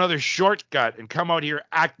take another shortcut and come out here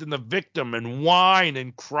acting the victim and whine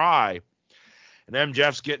and cry? And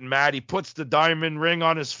MJF's getting mad. He puts the diamond ring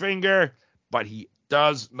on his finger, but he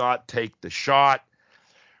does not take the shot.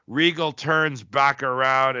 Regal turns back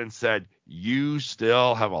around and said, you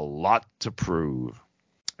still have a lot to prove.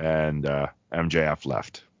 And MJF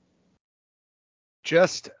left.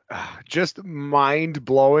 Just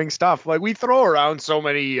mind-blowing stuff. Like, we throw around so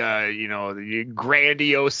many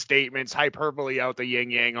grandiose statements, hyperbole out the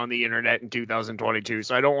yin yang on the internet in 2022.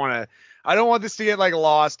 So I don't want this to get like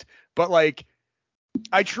lost, but like,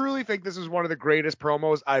 I truly think this is one of the greatest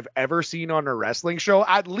promos I've ever seen on a wrestling show.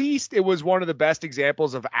 At least it was one of the best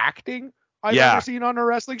examples of acting I've ever seen on a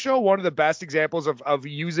wrestling show. One of the best examples of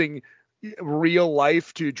using real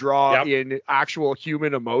life to draw in actual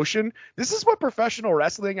human emotion. This is what professional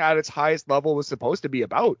wrestling at its highest level was supposed to be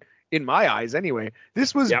about, in my eyes anyway.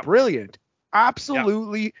 This was brilliant.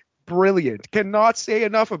 Absolutely brilliant. Cannot say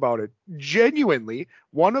enough about it. Genuinely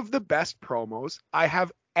one of the best promos I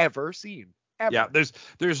have ever seen. Ever. Yeah,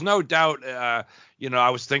 there's no doubt. I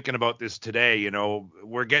was thinking about this today.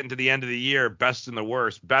 We're getting to the end of the year, best and the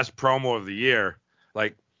worst, best promo of the year.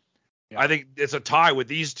 Like, I think it's a tie with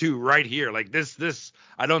these two right here. Like this,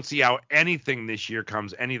 I don't see how anything this year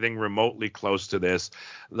comes anything remotely close to this.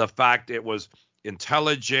 The fact it was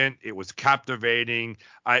intelligent, it was captivating,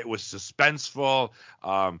 it was suspenseful.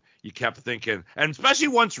 You kept thinking, and especially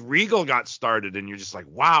once Regal got started, and you're just like,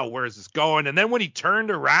 wow, where is this going? And then when he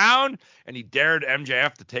turned around and he dared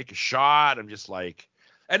MJF to take a shot, I'm just like,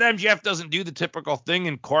 and MJF doesn't do the typical thing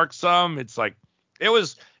and corks him. It's like, it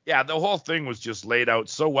was. Yeah, the whole thing was just laid out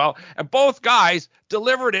so well. And both guys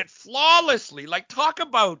delivered it flawlessly. Like, talk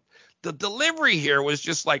about the delivery here was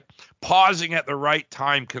just like pausing at the right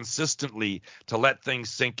time consistently to let things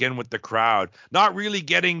sink in with the crowd. Not really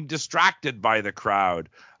getting distracted by the crowd.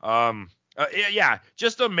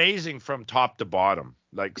 Just amazing from top to bottom.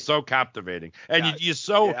 Like, so captivating. And you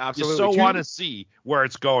so want to see where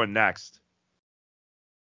it's going next.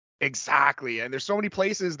 Exactly. And there's so many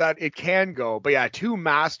places that it can go. But yeah, two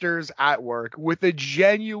masters at work with a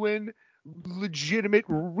genuine, legitimate,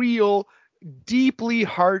 real, deeply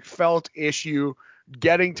heartfelt issue,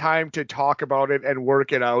 getting time to talk about it and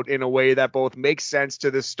work it out in a way that both makes sense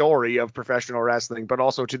to the story of professional wrestling, but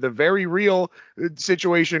also to the very real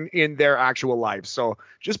situation in their actual lives. So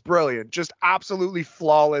just brilliant, just absolutely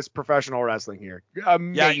flawless professional wrestling here.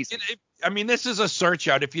 Amazing. Yeah, this is a search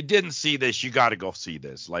out. If you didn't see this, you got to go see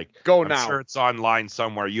this. Like, go I'm now. Sure it's online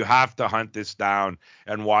somewhere. You have to hunt this down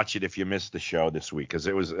and watch it if you missed the show this week, because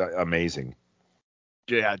it was amazing.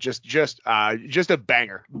 Yeah, just a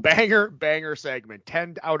banger segment.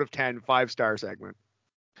 10 out of 10, 5-star segment.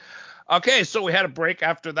 Okay, so we had a break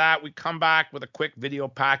after that. We come back with a quick video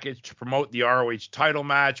package to promote the ROH title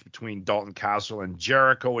match between Dalton Castle and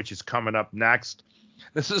Jericho, which is coming up next.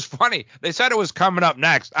 This is funny. They said it was coming up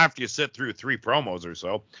next after you sit through 3 promos or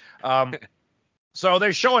so. So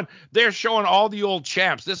they're showing all the old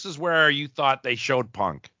champs. This is where you thought they showed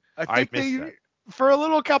Punk. I missed that. For a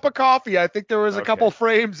little cup of coffee, I think there was a couple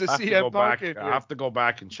frames of CM Punk. I have to go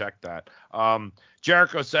back and check that.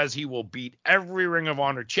 Jericho says he will beat every Ring of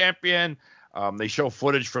Honor champion. They show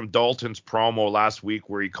footage from Dalton's promo last week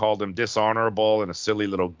where he called him dishonorable and a silly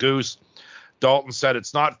little goose. Dalton said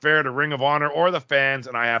it's not fair to Ring of Honor or the fans,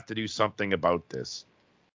 and I have to do something about this.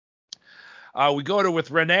 We go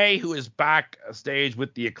with Renee, who is backstage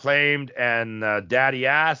with the Acclaimed and Daddy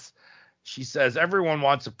Ass. She says everyone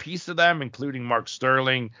wants a piece of them, including Mark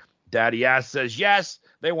Sterling. Daddy Ass says yes,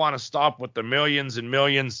 they want to stop what the millions and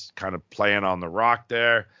millions, kind of playing on the Rock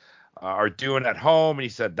there, are doing at home. And he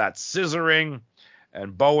said that's scissoring.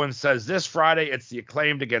 And Bowen says this Friday it's the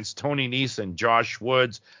Acclaimed against Tony Nese and Josh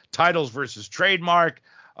Woods. Titles versus trademark.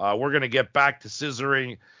 We're going to get back to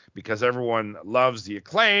scissoring because everyone loves the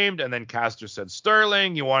Acclaimed. And then Caster said,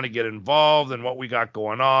 Sterling, you want to get involved in what we got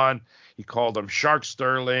going on. He called him Shark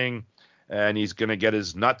Sterling, and he's going to get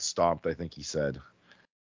his nuts stomped, I think he said.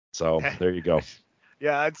 So there you go.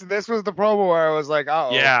 Yeah, this was the promo where I was like,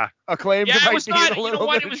 Acclaimed. Yeah, it was not. You know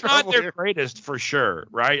what? It was not their greatest for sure,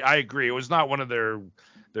 right? I agree. It was not one of their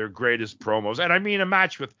greatest promos. And I mean, a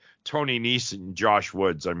match with Tony Nese and Josh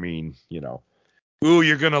Woods. I mean, ooh,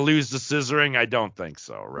 you're going to lose the scissoring? I don't think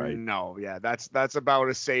so, right? No, yeah, that's about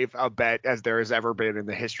as safe a bet as there has ever been in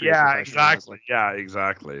the history of Yeah, professional wrestling. Yeah,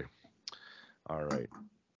 exactly. All right.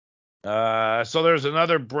 So there's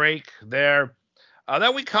another break there.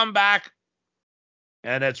 Then we come back,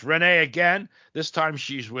 and it's Renee again. This time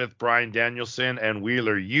she's with Bryan Danielson and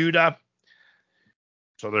Wheeler Yuta.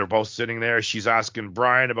 So they're both sitting there. She's asking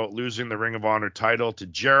Bryan about losing the Ring of Honor title to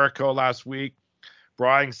Jericho last week.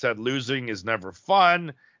 Bryan said losing is never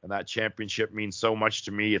fun, and that championship means so much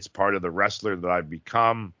to me. It's part of the wrestler that I've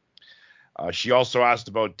become. She also asked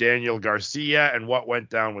about Daniel Garcia and what went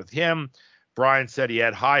down with him. Bryan said he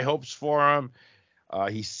had high hopes for him.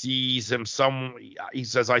 He sees him he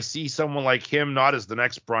says, I see someone like him not as the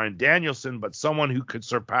next Bryan Danielson, but someone who could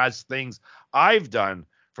surpass things I've done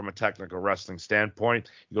from a technical wrestling standpoint.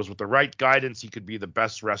 He goes, with the right guidance, he could be the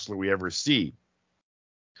best wrestler we ever see.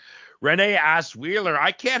 Renee asks Wheeler,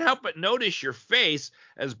 I can't help but notice your face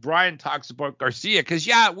as Bryan talks about Garcia. Because,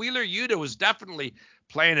 Wheeler Yuta was definitely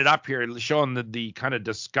playing it up here, showing the kind of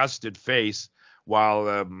disgusted face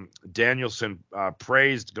while Danielson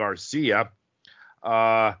praised Garcia.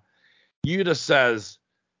 Yuta says,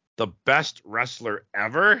 the best wrestler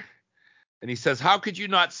ever? And he says, how could you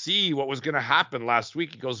not see what was going to happen last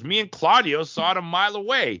week? He goes, me and Claudio saw it a mile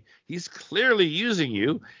away. He's clearly using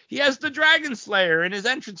you. He has the Dragon Slayer in his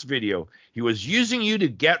entrance video. He was using you to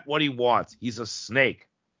get what he wants. He's a snake.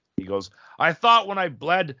 He goes, I thought when I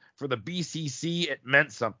bled for the BCC, it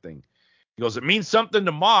meant something. He goes, it means something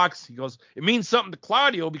to Mox. He goes, it means something to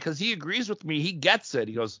Claudio because he agrees with me. He gets it.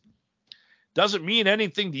 He goes, doesn't mean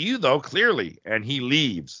anything to you, though, clearly. And he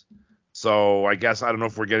leaves. So I guess I don't know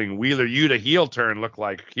if we're getting Wheeler Yuta heel turn look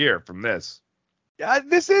like here from this. Yeah,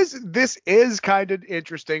 this is kind of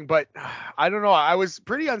interesting, but I don't know. I was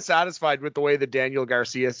pretty unsatisfied with the way the Daniel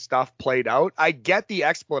Garcia stuff played out. I get the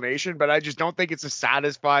explanation, but I just don't think it's a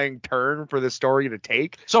satisfying turn for the story to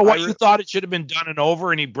take. So what, you thought it should have been done and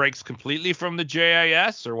over and he breaks completely from the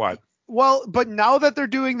JIS or what? Well, but now that they're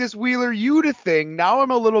doing this Wheeler Yuta thing, now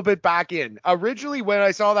I'm a little bit back in. Originally, when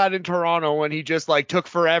I saw that in Toronto, when he just took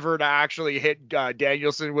forever to actually hit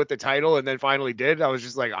Danielson with the title and then finally did, I was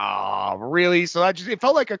just like, oh, really? So it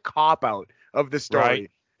felt like a cop out of the story.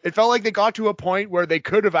 Right. It felt like they got to a point where they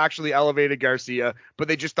could have actually elevated Garcia, but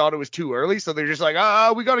they just thought it was too early. So they're just like,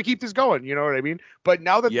 we got to keep this going. You know what I mean? But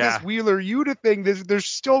now that this Wheeler Yuta thing, there's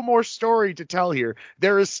still more story to tell here.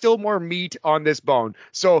 There is still more meat on this bone.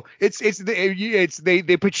 So it's the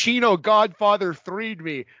Pacino Godfather 3'd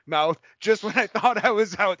me mouth. Just when I thought I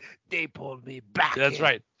was out, they pulled me back. That's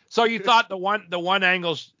right. So you thought the one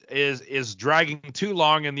angle is dragging too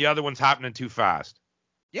long and the other one's happening too fast.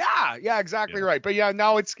 Yeah, exactly right. But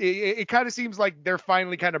now it kind of seems like they're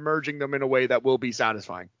finally kind of merging them in a way that will be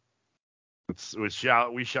satisfying. We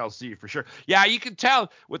shall see for sure. Yeah, you can tell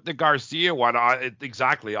with the Garcia one.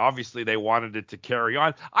 Exactly. Obviously, they wanted it to carry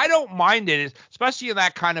on. I don't mind it, especially in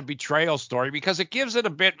that kind of betrayal story, because it gives it a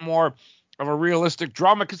bit more of a realistic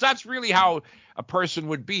drama, because that's really how a person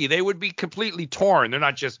would be. They would be completely torn. They're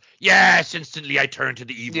not just, yes, instantly I turn to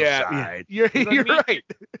the evil side. You're right.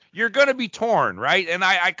 You're going to be torn, right? And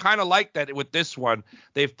I kind of like that with this one.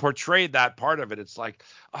 They've portrayed that part of it. It's like,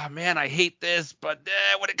 oh, man, I hate this, but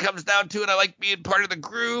when it comes down to it, I like being part of the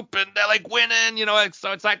group, and I like winning,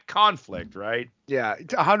 so it's that conflict, right? Yeah,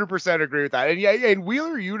 100% agree with that. And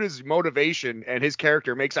Wheeler Yuta's motivation and his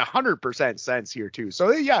character makes 100% sense here, too. So,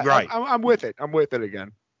 right. I'm with it. I'm with it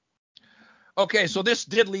again. Okay, so this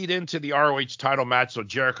did lead into the ROH title match. So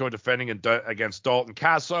Jericho defending against Dalton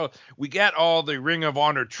Castle. We get all the Ring of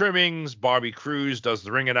Honor trimmings. Bobby Cruz does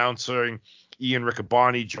the ring announcing. Ian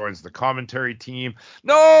Riccaboni joins the commentary team.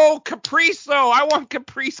 No, Caprice, though. I want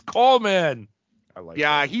Caprice Coleman. I like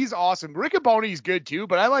that. He's awesome. Riccaboni's good, too,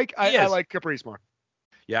 but I like Caprice more.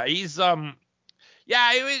 Yeah, he's, I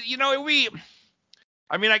guess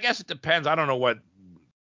it depends. I don't know what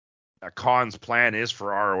Khan's plan is for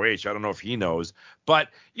ROH. I don't know if he knows, but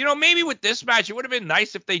maybe with this match, it would have been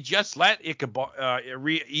nice if they just let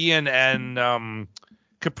Ian and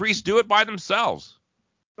Caprice do it by themselves.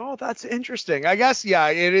 Oh, that's interesting. I guess, it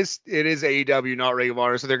is AEW, not Ring of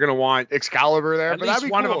Honor, so they're going to want Excalibur there. At least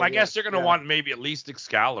one of them. I guess they're going to want maybe at least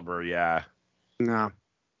Excalibur, yeah. No.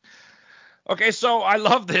 Okay, so I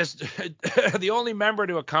love this. The only member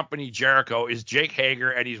to accompany Jericho is Jake Hager,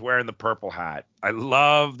 and he's wearing the purple hat. I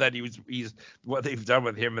love that he's what they've done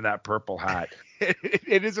with him in that purple hat.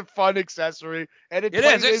 It is a fun accessory, and it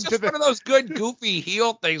is. It's just one of those good goofy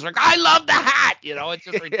heel things. Like, I love the hat. It's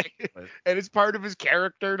just ridiculous. And it's part of his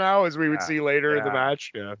character now, as we would see later in the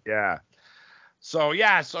match. Yeah. So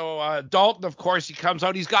Dalton, of course, he comes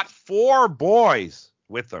out. He's got 4 boys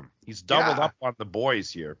with him. He's doubled up on the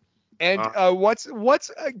boys here. And what's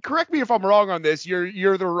correct me if I'm wrong on this.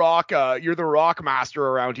 You're the rock master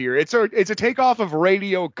around here. It's a takeoff of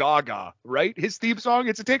Radio Gaga, right? His theme song.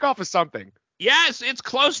 It's a takeoff of something. Yes, it's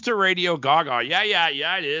close to Radio Gaga. Yeah,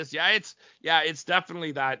 it is. It's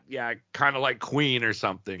definitely that. Yeah, kind of like Queen or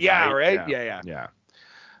something. Yeah, right? Yeah.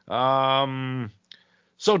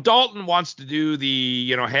 So Dalton wants to do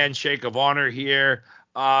the handshake of honor here.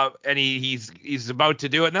 And he's about to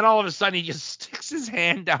do it, and then all of a sudden he just sticks his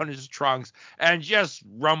hand down his trunks and just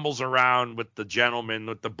rumbles around with the gentlemen,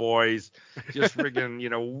 with the boys, just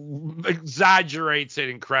friggin' exaggerates it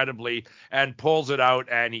incredibly and pulls it out,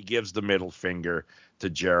 and he gives the middle finger to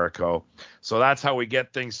Jericho. So that's how we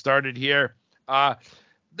get things started here.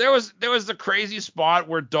 There was the crazy spot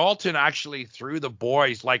where Dalton actually threw the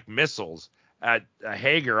boys like missiles at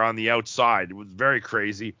Hager on the outside. It was very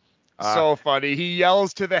crazy. So funny. He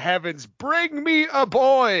yells to the heavens, "Bring me a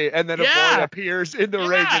boy!" And then a boy appears in the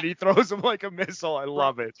ring and he throws him like a missile. I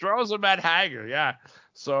love it. Throws him at Hager. Yeah.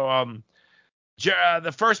 So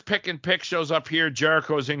the first pick shows up here.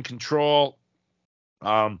 Jericho's in control.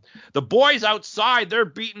 The boys outside, they're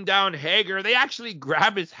beating down Hager. They actually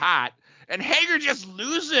grab his hat, and Hager just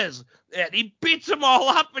loses it. He beats them all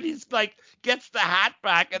up, and he's like, gets the hat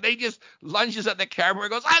back, and they just lunges at the camera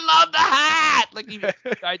and goes, "I love the hat!" Like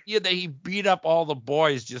the idea that he beat up all the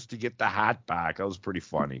boys just to get the hat back. That was pretty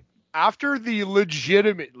funny. After the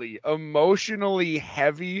legitimately emotionally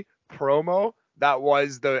heavy promo that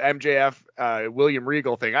was the MJF William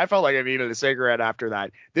Regal thing, I felt like I needed a cigarette after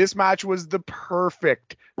that. This match was the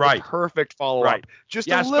perfect follow-up. Right. Just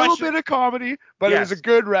a little bit of comedy, but it was a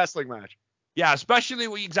good wrestling match. Yeah, especially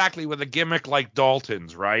with a gimmick like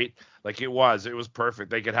Dalton's, right? Like it was perfect.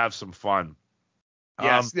 They could have some fun.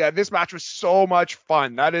 Yes, this match was so much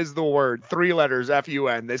fun. That is the word. 3 letters,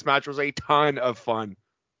 FUN. This match was a ton of fun.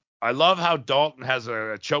 I love how Dalton has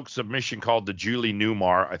a choke submission called the Julie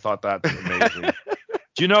Newmar. I thought that's amazing.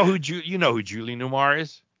 Do you know who Julie Newmar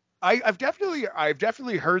is? I've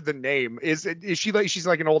definitely heard the name. Is she like, she's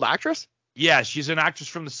like an old actress? Yeah, she's an actress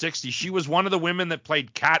from the 60s. She was one of the women that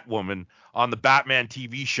played Catwoman on the Batman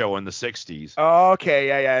TV show in the 60s. Oh,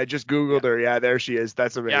 okay, yeah. I just Googled her. Yeah, there she is.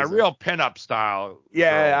 That's amazing. Yeah, real pinup style.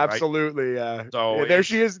 Yeah, girl, absolutely. Right? Yeah. So there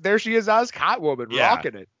she is. There she is as Catwoman,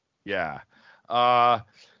 rocking it. Yeah.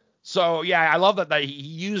 So, yeah, I love that he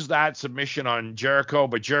used that submission on Jericho,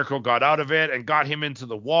 but Jericho got out of it and got him into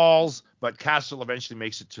the walls, but Castle eventually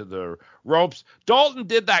makes it to the ropes. Dalton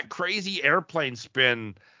did that crazy airplane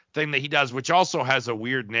spin thing that he does, which also has a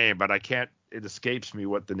weird name, but it escapes me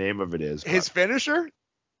what the name of it is. His finisher?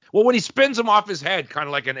 Well, when he spins him off his head, kind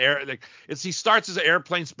of like he starts as an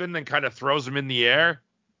airplane spin, then kind of throws him in the air.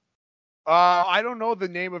 I don't know the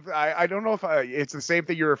name of. I don't know if it's the same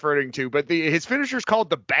thing you're referring to, but his finisher is called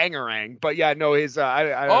the Bangarang. But yeah, no, his. I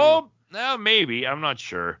don't know. No, maybe I'm not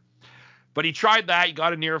sure. But he tried that. He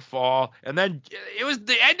got a near fall, and then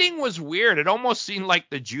the ending was weird. It almost seemed like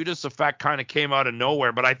the Judas effect kind of came out of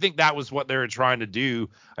nowhere. But I think that was what they were trying to do.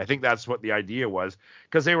 I think that's what the idea was,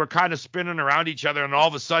 because they were kind of spinning around each other, and all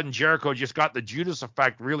of a sudden Jericho just got the Judas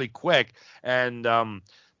effect really quick, and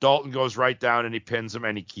Dalton goes right down and he pins him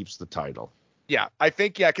and he keeps the title. Yeah, I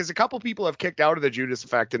think, because a couple people have kicked out of the Judas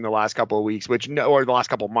effect in the last couple of weeks, or the last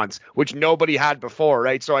couple of months, which nobody had before,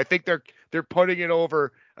 right? So I think they're putting it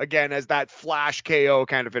over again as that flash KO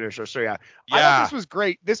kind of finisher. So yeah. I thought this was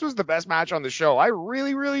great. This was the best match on the show. I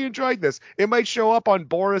really, really enjoyed this. It might show up on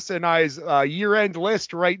Boris and I's year-end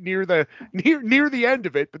list right near the end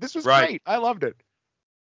of it, but this was great. I loved it.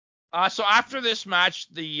 So after this match,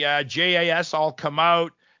 the JAS all come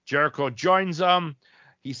out. Jericho joins them.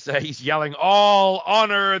 He's yelling, "All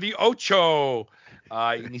honor the Ocho."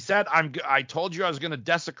 And he said, I told you I was going to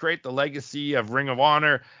desecrate the legacy of Ring of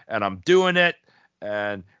Honor, and I'm doing it.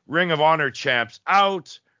 And Ring of Honor champs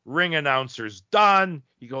out. Ring announcers done.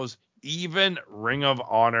 He goes, even Ring of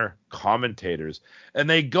Honor commentators. And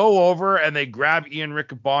they go over and they grab Ian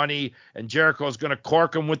Riccaboni, and Jericho's going to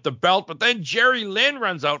cork him with the belt. But then Jerry Lynn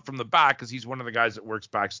runs out from the back, because he's one of the guys that works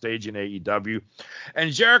backstage in AEW.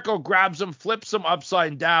 And Jericho grabs him, flips him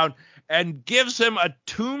upside down, and gives him a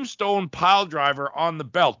tombstone pile driver on the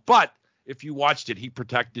belt. But if you watched it, he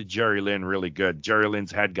protected Jerry Lynn really good. Jerry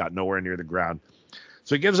Lynn's head got nowhere near the ground.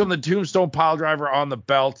 So he gives him the tombstone pile driver on the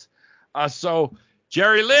belt. So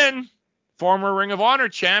Jerry Lynn, former Ring of Honor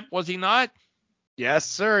champ, was he not? Yes,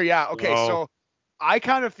 sir. Yeah. Okay. So I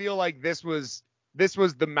kind of feel like this was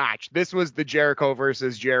the match. This was the Jericho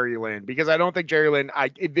versus Jerry Lynn, because I don't think Jerry Lynn. I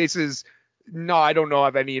don't know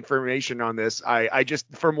of any information on this. I just,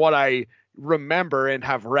 from what I remember and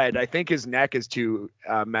have read, I think his neck is too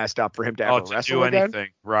messed up for him to ever to wrestle do again. anything.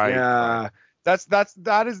 Right. Yeah. Right.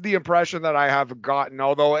 That is the impression that I have gotten.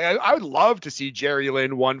 Although I would love to see Jerry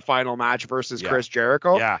Lynn one final match versus Chris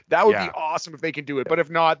Jericho. Yeah. That would be awesome if they can do it. But if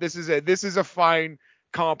not, this is a fine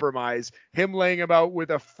compromise. Him laying him out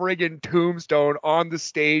with a friggin' tombstone on the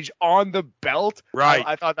stage on the belt. Right.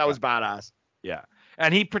 I thought that was badass. Yeah.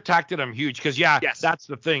 And he protected him huge because, that's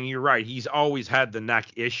the thing. You're right. He's always had the neck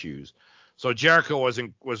issues. So Jericho was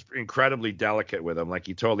incredibly delicate with him. Like,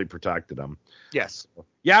 he totally protected him. Yes.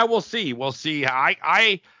 Yeah, we'll see. We'll see.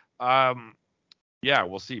 We'll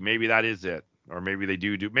see. Maybe that is it. Or maybe they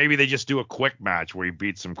maybe they just do a quick match where he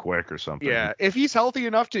beats him quick or something. Yeah, if he's healthy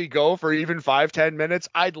enough to go for even 5-10 minutes,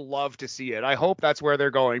 I'd love to see it. I hope that's where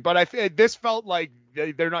they're going. But this felt like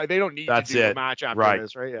they don't need to do a match after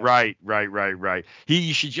this, right? Yeah. Right.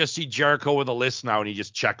 You should just see Jericho with a list now, and he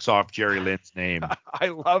just checks off Jerry Lynn's name. I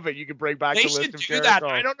love it. You can bring back the list of Jericho. They should do that.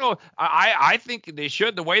 I don't know. I think they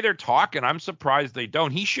should. The way they're talking, I'm surprised they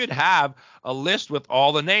don't. He should have a list with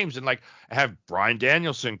all the names and like have Bryan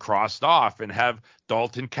Danielson crossed off and have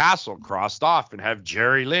Dalton Castle crossed off and have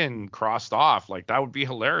Jerry Lynn crossed off. Like, that would be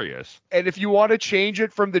hilarious. And if you want to change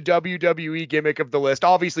it from the WWE gimmick of the list,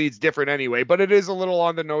 obviously it's different anyway, but it is a little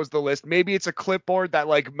on the nose of the list. Maybe it's a clipboard that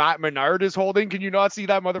like Matt Menard is holding. Can you not see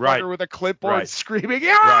that motherfucker with a clipboard screaming?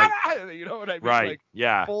 Yeah, you know what I mean? Right. Like,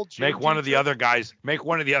 yeah. Make one of the other guys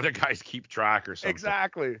keep track or something.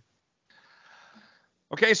 Exactly.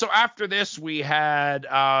 Okay, so after this, we had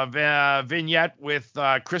a vignette with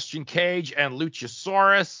Christian Cage and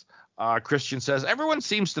Luchasaurus. Christian says, everyone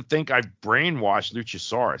seems to think I've brainwashed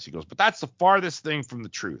Luchasaurus. He goes, but that's the farthest thing from the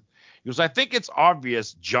truth. He goes, I think it's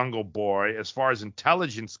obvious, Jungle Boy, as far as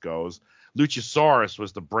intelligence goes, Luchasaurus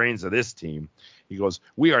was the brains of this team. He goes,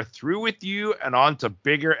 we are through with you and on to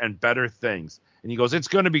bigger and better things. And he goes, it's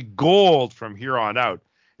going to be gold from here on out.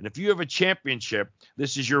 And if you have a championship,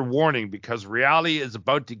 this is your warning, because reality is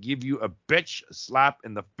about to give you a bitch slap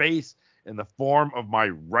in the face in the form of my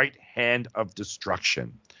right hand of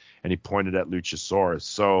destruction. And he pointed at Luchasaurus.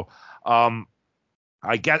 So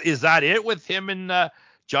I guess, is that it with him and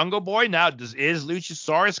Jungle Boy? Now, is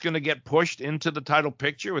Luchasaurus going to get pushed into the title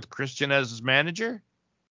picture with Christian as his manager?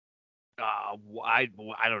 I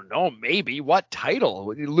don't know. Maybe. What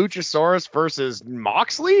title? Luchasaurus versus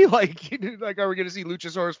Moxley? Like are we going to see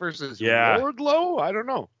Luchasaurus versus Wardlow? I don't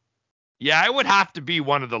know. Yeah, it would have to be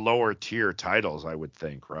one of the lower tier titles, I would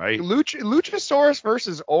think, right? Luchasaurus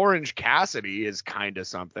versus Orange Cassidy is kind of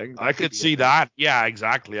something. I could see that. Yeah,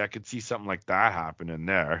 exactly. I could see something like that happening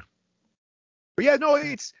there. But yeah, no,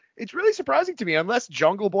 it's really surprising to me, unless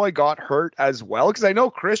Jungle Boy got hurt as well, because I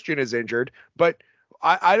know Christian is injured, but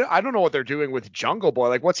I don't know what they're doing with Jungle Boy.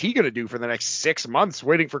 Like, what's he going to do for the next 6 months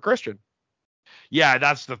waiting for Christian? Yeah,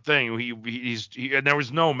 that's the thing. He and there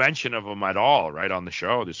was no mention of him at all, right, on the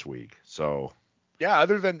show this week. So yeah,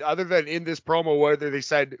 other than in this promo where they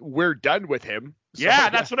said we're done with him. So, yeah,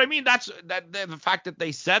 that's what I mean. That's the fact that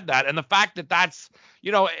they said that, and the fact that that's,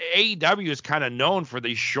 AEW is kind of known for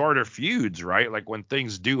these shorter feuds, right? Like, when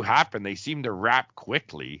things do happen, they seem to wrap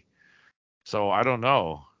quickly. So I don't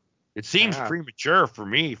know. It seems premature for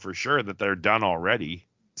me, for sure, that they're done already.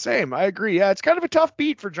 Same, I agree. Yeah, it's kind of a tough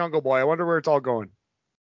beat for Jungle Boy. I wonder where it's all going.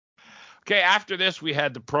 Okay, after this, we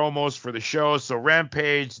had the promos for the show. So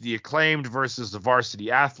Rampage, the Acclaimed versus the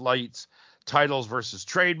Varsity Athletes, titles versus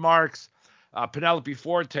trademarks. Penelope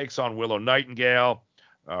Ford takes on Willow Nightingale.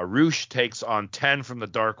 Roosh takes on 10 from the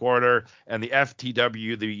Dark Order, and the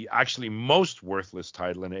FTW, the actually most worthless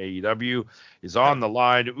title in AEW, is on the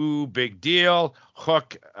line. Ooh, big deal.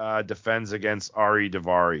 Hook defends against Ari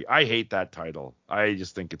Daivari. I hate that title. I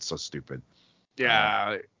just think it's so stupid.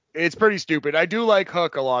 Yeah, it's pretty stupid. I do like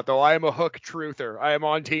Hook a lot, though. I am a Hook truther. I am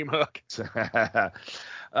on Team Hook.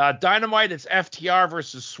 Dynamite, it's FTR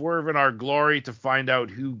versus Swerve in Our Glory to find out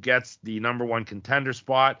who gets the number one contender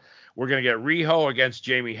spot. We're going to get Riho against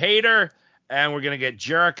Jamie Hayter, and we're going to get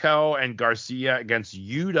Jericho and Garcia against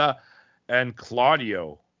Yuta and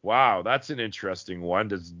Claudio. Wow, that's an interesting one.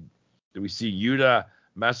 Do we see Yuta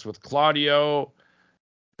mess with Claudio?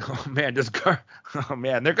 Oh man,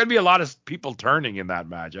 there could be a lot of people turning in that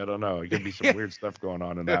match. I don't know. It could be some weird stuff going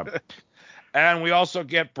on in that. And we also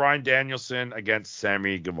get Bryan Danielson against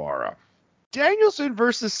Sammy Guevara. Danielson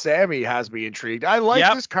versus Sammy has me intrigued. I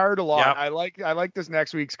like this card a lot. I like this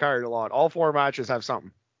next week's card a lot. All 4 matches have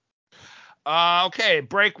something. Okay,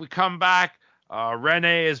 break. We come back.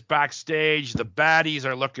 Renee is backstage. The baddies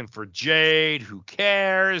are looking for Jade. Who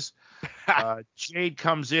cares? Jade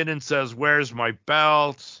comes in and says, "Where's my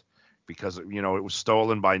belt?" Because it was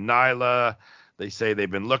stolen by Nyla. They say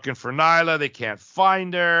they've been looking for Nyla. They can't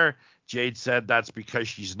find her. Jade said that's because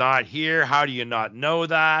she's not here. How do you not know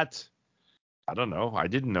that? I don't know. I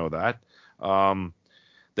didn't know that.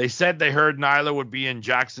 They said they heard Nyla would be in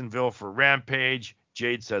Jacksonville for Rampage.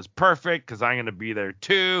 Jade says, perfect, because I'm going to be there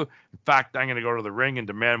too. In fact, I'm going to go to the ring and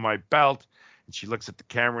demand my belt. And she looks at the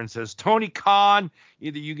camera and says, Tony Khan,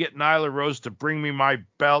 either you get Nyla Rose to bring me my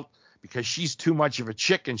belt because she's too much of a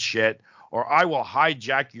chicken shit, or I will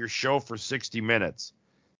hijack your show for 60 minutes.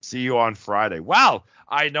 See you on Friday. Well,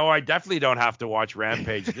 I know I definitely don't have to watch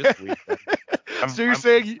Rampage this week. So you're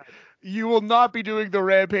saying you will not be doing the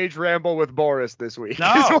Rampage Ramble with Boris this week?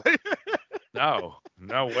 No.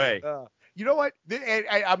 No way. You know what?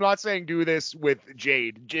 I'm not saying do this with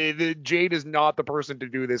Jade. Jade is not the person to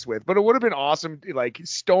do this with, but it would have been awesome, like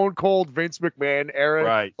Stone Cold Vince McMahon era,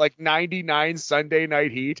 right, like 99 Sunday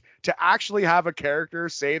Night Heat, to actually have a character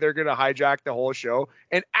say they're going to hijack the whole show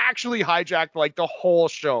and actually hijack like the whole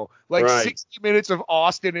show, like right. 60 minutes of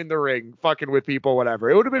Austin in the ring, fucking with people, whatever.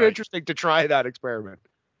 It would have been interesting to try that experiment.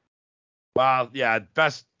 Well, yeah,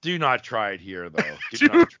 best do not try it here, though.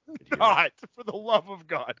 Do not, for the love of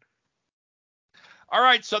God. All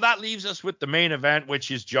right, so that leaves us with the main event,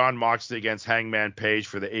 which is Jon Moxley against Hangman Page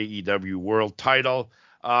for the AEW World Title.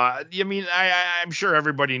 I mean, I'm sure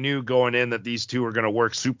everybody knew going in that these two are going to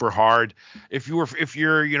work super hard.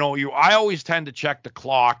 I always tend to check the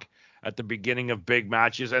clock at the beginning of big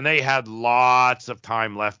matches, and they had lots of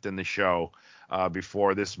time left in the show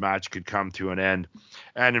before this match could come to an end.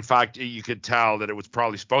 And in fact, you could tell that it was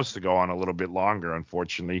probably supposed to go on a little bit longer.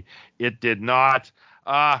 Unfortunately, it did not.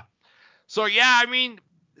 So yeah, I mean,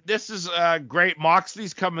 this is great.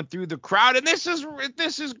 Moxley's coming through the crowd, and this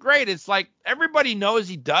is great. It's like everybody knows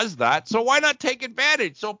he does that, so why not take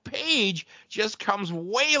advantage? So Page just comes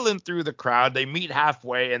wailing through the crowd. They meet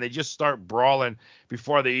halfway, and they just start brawling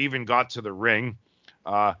before they even got to the ring.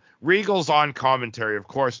 Regal's on commentary, of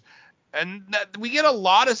course, and we get a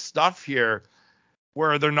lot of stuff here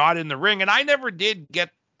where they're not in the ring, and I never did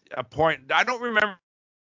get a point. I don't remember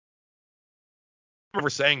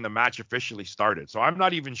saying the match officially started, so I'm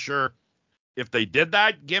not even sure if they did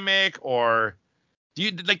that gimmick, or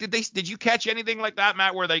did you catch anything like that,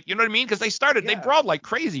 Matt, where they, you know what I mean, because they brawled like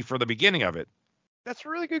crazy for the beginning of it. That's a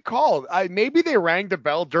really good call. Maybe they rang the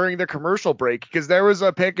bell during the commercial break, because there was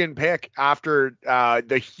a pick and pick after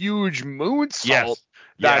the huge moonsault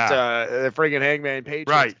that the friggin' Hangman Page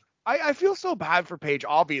right. I feel so bad for Page.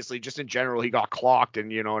 Obviously, just in general, he got clocked,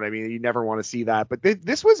 and you know what I mean. You never want to see that. But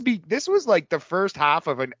this was like the first half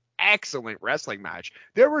of an excellent wrestling match.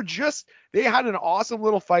 They had an awesome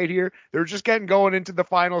little fight here. They were just getting going into the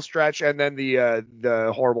final stretch, and then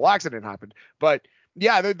the horrible accident happened. But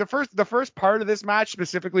yeah, the first part of this match,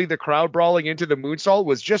 specifically the crowd brawling into the moonsault,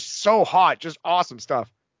 was just so hot, just awesome stuff.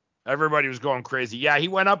 Everybody was going crazy. Yeah, he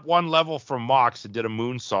went up one level from Mox and did a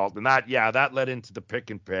moonsault, and that led into the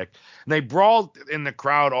pick and pick. And they brawled in the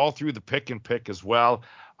crowd all through the pick and pick as well.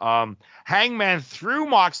 Hangman threw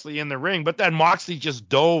Moxley in the ring, but then Moxley just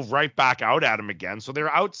dove right back out at him again. So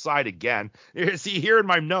they're outside again. See here in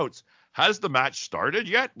my notes, has the match started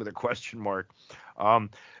yet? With a question mark.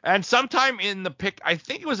 And sometime in the pick, I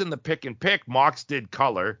think it was in the pick and pick, Mox did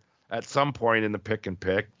color at some point in the pick and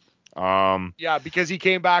pick. Yeah, because he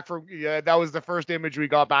came back from that was the first image we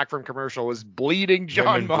got back from commercial, was bleeding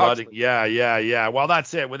Jon Moxley. Yeah. Well,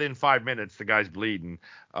 that's it. Within 5 minutes, the guy's bleeding.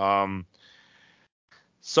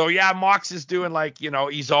 So yeah, Mox is doing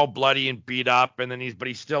he's all bloody and beat up, and then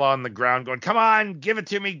he's still on the ground going, come on, give it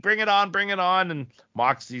to me, bring it on. And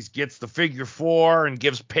Moxley gets the figure 4 and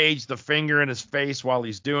gives Page the finger in his face while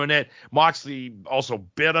he's doing it. Moxley also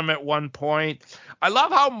bit him at one point. I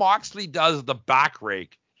love how Moxley does the back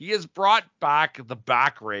rake. He has brought back the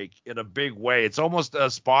back rake in a big way. It's almost a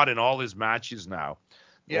spot in all his matches now.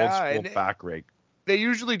 Yeah, old school back rake. They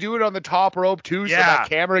usually do it on the top rope too, so that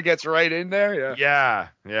camera gets right in there.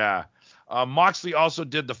 Yeah. Moxley also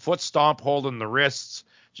did the foot stomp holding the wrists,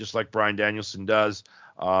 just like Bryan Danielson does.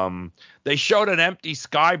 They showed an empty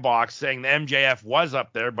skybox saying the MJF was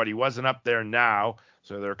up there, but he wasn't up there now.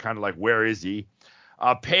 So they're kind of like, where is he?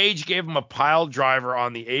 Page gave him a pile driver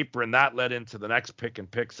on the apron. That led into the next pick and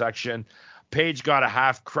pick section. Page got a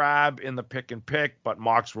half crab in the pick and pick, but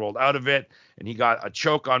Mox rolled out of it, and he got a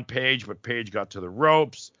choke on Page, but Page got to the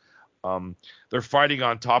ropes. They're fighting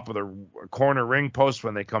on top of the corner ring post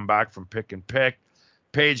when they come back from pick and pick.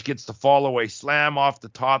 Page gets the fall away slam off the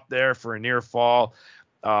top there for a near fall.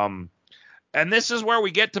 And this is where we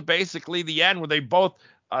get to basically the end, where they both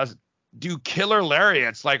do killer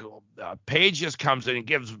lariats. Like Page just comes in and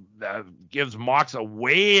gives Mox a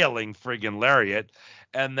wailing friggin' lariat,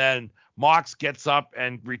 and then Mox gets up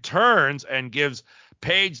and returns and gives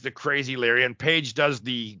Page the crazy lariat, and Page does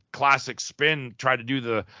the classic spin, try to do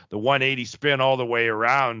the 180 spin all the way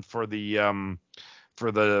around for the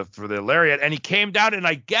lariat, and he came down, and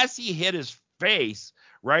I guess he hit his face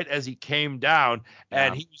right as he came down,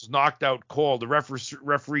 and he was knocked out cold. The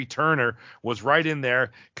referee Turner was right in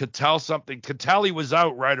there, could tell he was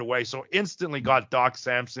out right away, so instantly got Doc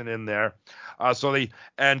Samson in there.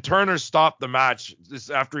 And Turner stopped the match.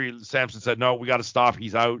 This after Samson said, no, we got to stop,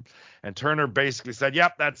 he's out. And Turner basically said,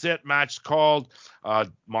 yep, that's it, match called.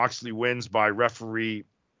 Moxley wins by referee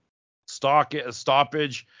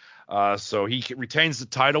stoppage. So he retains the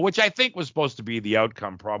title, which I think was supposed to be the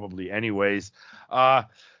outcome probably anyways.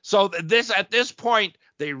 So at this point,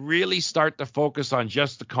 they really start to focus on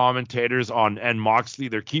just the commentators and Moxley.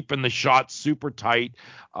 They're keeping the shots super tight.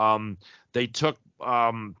 They took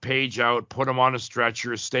Page out, put him on a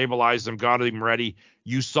stretcher, stabilized him, got him ready.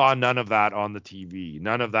 You saw none of that on the TV.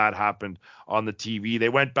 None of that happened on the TV. They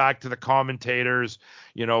went back to the commentators.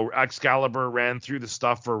 You know, Excalibur ran through the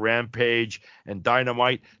stuff for Rampage and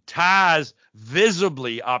Dynamite. Taz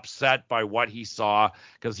visibly upset by what he saw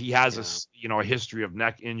because he has a history of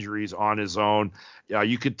neck injuries on his own.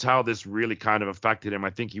 You could tell this really kind of affected him. I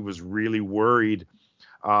think he was really worried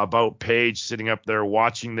about Page sitting up there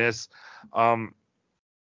watching this.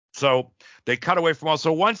 So they cut away from all.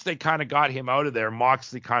 So once they kind of got him out of there,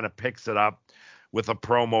 Moxley kind of picks it up with a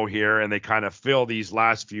promo here, and they kind of fill these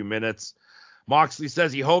last few minutes. Moxley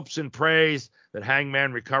says he hopes and prays that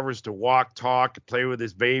Hangman recovers to walk, talk, play with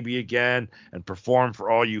his baby again, and perform for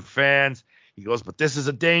all you fans. He goes, but this is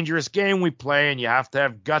a dangerous game we play, and you have to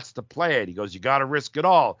have guts to play it. He goes, you got to risk it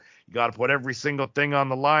all. You got to put every single thing on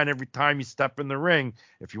the line every time you step in the ring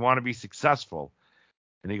if you want to be successful.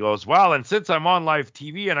 And he goes, well, and since I'm on live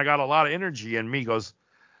TV and I got a lot of energy in me, he goes,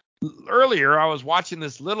 earlier I was watching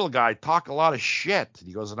this little guy talk a lot of shit. And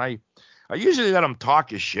he goes, and I usually let him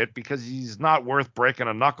talk his shit because he's not worth breaking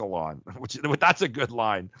a knuckle on, which that's a good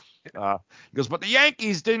line. He goes, but the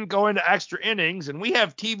Yankees didn't go into extra innings and we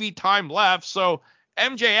have TV time left. So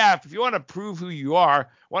MJF, if you want to prove who you are,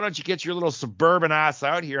 why don't you get your little suburban ass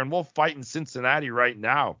out here and we'll fight in Cincinnati right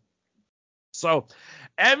now. So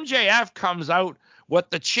MJF comes out with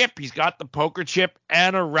the chip. He's got the poker chip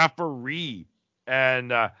and a referee.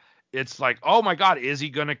 And it's like, oh my God, is he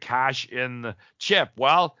going to cash in the chip?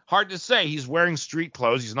 Well, hard to say. He's wearing street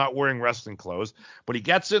clothes. He's not wearing wrestling clothes. But he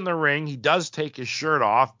gets in the ring. He does take his shirt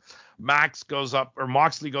off. Moxley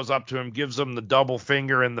goes up to him, gives him the double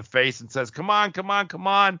finger in the face and says, come on, come on, come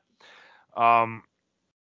on.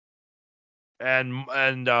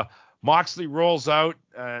 Moxley rolls out.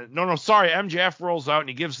 MJF rolls out and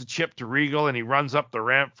he gives the chip to Regal and he runs up the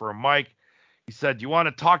ramp for a mic. He said, you want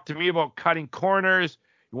to talk to me about cutting corners?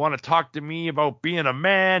 You want to talk to me about being a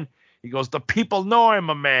man? He goes, the people know I'm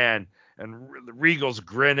a man. And Regal's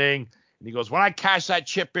grinning. And he goes, when I cash that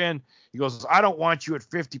chip in, he goes, I don't want you at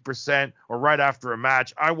 50% or right after a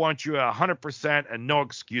match. I want you at 100% and no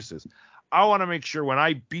excuses. I want to make sure when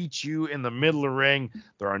I beat you in the middle of the ring,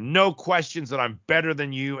 there are no questions that I'm better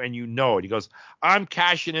than you, and you know it. He goes, I'm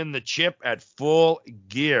cashing in the chip at Full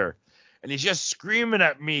Gear. And he's just screaming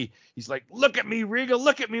at me. He's like, look at me, Regal.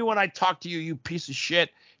 Look at me when I talk to you, you piece of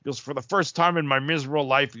shit. He goes, for the first time in my miserable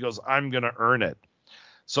life, he goes, I'm going to earn it.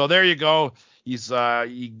 So there you go. He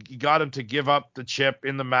got him to give up the chip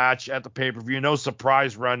in the match at the pay-per-view. No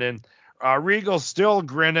surprise run-in. Regal's still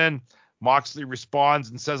grinning. Moxley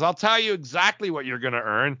responds and says, I'll tell you exactly what you're going to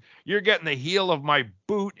earn. You're getting the heel of my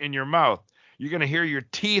boot in your mouth. You're going to hear your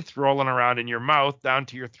teeth rolling around in your mouth down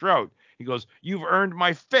to your throat. He goes, you've earned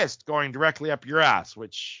my fist going directly up your ass,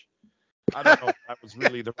 which I don't know if that was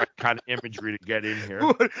really the right kind of imagery to get in here.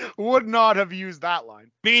 Would not have used that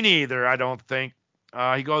line. Me neither, I don't think.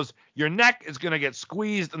 He goes, your neck is going to get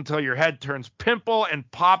squeezed until your head turns pimple and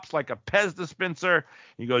pops like a Pez dispenser.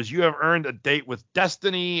 He goes, you have earned a date with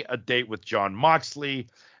Destiny, a date with Jon Moxley,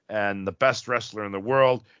 and the best wrestler in the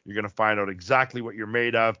world. You're going to find out exactly what you're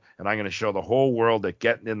made of, and I'm going to show the whole world that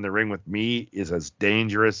getting in the ring with me is as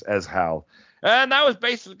dangerous as hell. And that was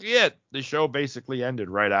basically it. The show basically ended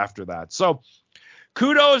right after that. So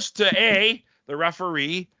kudos to the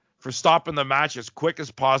referee, for stopping the match as quick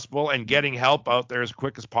as possible and getting help out there as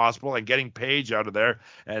quick as possible and getting Page out of there.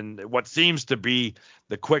 And what seems to be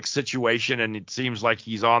the quick situation, and it seems like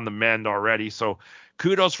he's on the mend already. So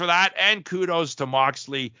kudos for that, and kudos to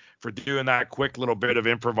Moxley for doing that quick little bit of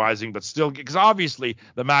improvising, but still, because obviously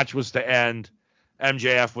the match was to end.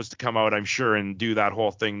 MJF was to come out, I'm sure, and do that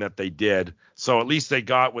whole thing that they did. So at least they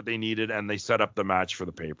got what they needed, and they set up the match for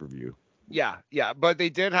the pay-per-view. Yeah, but they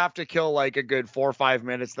did have to kill like a good 4 or 5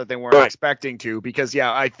 minutes that they weren't expecting to, because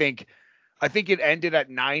I think I think it ended at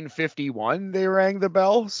 9:51. They rang the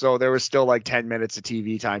bell, so there was still like 10 minutes of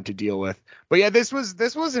TV time to deal with. But yeah, this was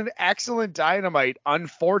an excellent Dynamite.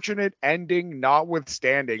 Unfortunate ending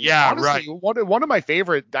notwithstanding. Yeah, Honestly, right. one of my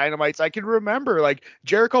favorite Dynamites I can remember. Like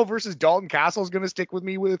Jericho versus Dalton Castle is going to stick with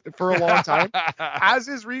me for a long time. As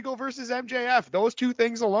is Regal versus MJF. Those two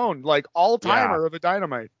things alone, like all Yeah. timer of a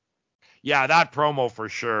Dynamite. Yeah, that promo for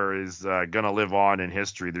sure is going to live on in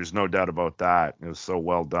history. There's no doubt about that. It was so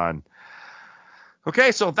well done.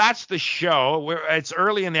 Okay, so that's the show. It's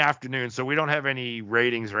early in the afternoon, so we don't have any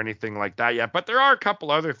ratings or anything like that yet. But there are a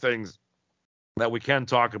couple other things that we can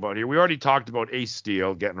talk about here. We already talked about Ace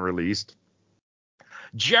Steel getting released.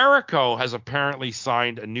 Jericho has apparently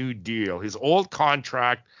signed a new deal. His old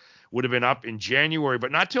contract would have been up in January,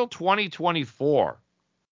 but not till 2024.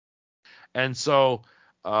 And so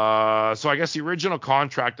I guess the original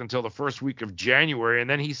contract until the first week of January, and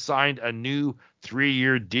then he signed a new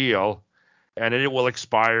 3-year deal, and it will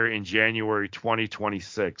expire in January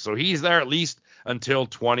 2026. So he's there at least until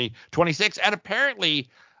 2026. And apparently,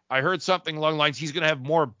 I heard something along the lines, he's going to have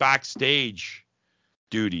more backstage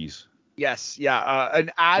duties. Yes, yeah,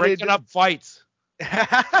 an added Breaking up fights.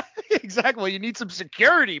 Exactly. You need some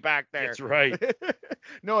security back there. That's right.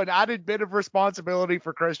 No, an added bit of responsibility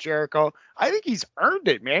for Chris Jericho. I think he's earned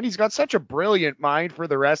it, man. He's got such a brilliant mind for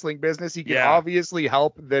the wrestling business. He can obviously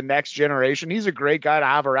help the next generation. He's a great guy to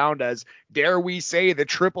have around as, dare we say, the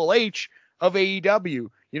Triple H of AEW.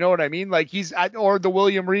 You know what I mean? Like or the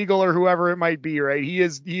William Regal or whoever it might be, right? He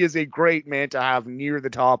is a great man to have near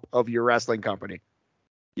the top of your wrestling company.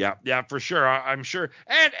 Yeah, for sure. I'm sure.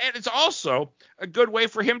 And it's also a good way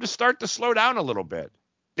for him to start to slow down a little bit.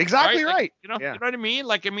 Exactly Like, right. you know what I mean?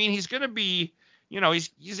 Like, I mean, he's going to be,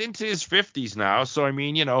 he's into his 50s now. So, I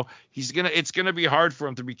mean, it's going to be hard for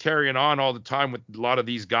him to be carrying on all the time with a lot of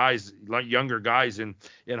these guys, like younger guys in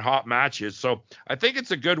hot matches. So I think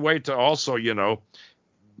it's a good way to also,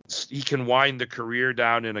 he can wind the career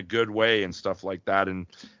down in a good way and stuff like that,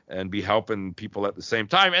 and be helping people at the same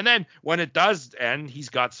time. And then when it does end, he's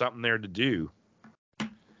got something there to do.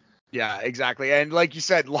 Yeah, exactly. And like you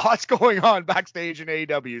said, lots going on backstage in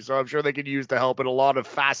AEW, so I'm sure they could use the help in a lot of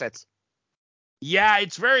facets. Yeah,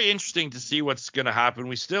 it's very interesting to see what's going to happen.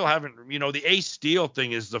 We still haven't, the Ace Steel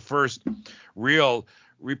thing is the first real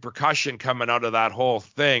repercussion coming out of that whole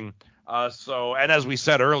thing. And as we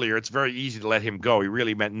said earlier, it's very easy to let him go. He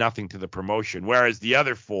really meant nothing to the promotion, whereas the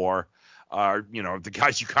other four are, the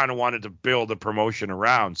guys you kind of wanted to build a promotion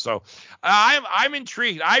around. So I'm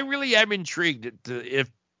intrigued. I really am intrigued if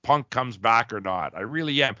Punk comes back or not. I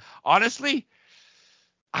really am. Honestly,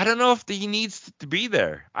 I don't know if he needs to be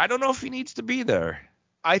there. I don't know if he needs to be there.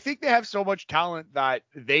 I think they have so much talent that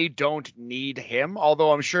they don't need him,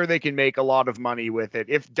 although I'm sure they can make a lot of money with it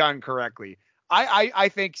if done correctly. I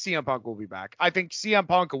think CM Punk will be back. I think CM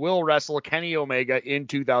Punk will wrestle Kenny Omega in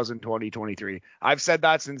 2020-23. I've said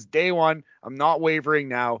that since day one. I'm not wavering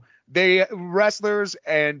now. Wrestlers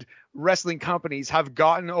and wrestling companies have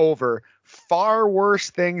gotten over far worse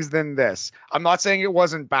things than this. I'm not saying it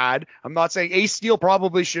wasn't bad. I'm not saying Ace Steel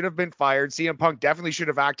probably should have been fired. CM Punk definitely should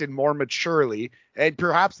have acted more maturely, and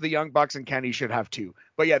perhaps the Young Bucks and Kenny should have too.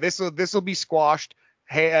 But yeah, this will be squashed.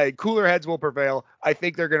 Hey, cooler heads will prevail. I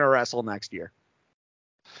think they're going to wrestle next year.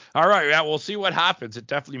 All right, yeah, we'll see what happens. It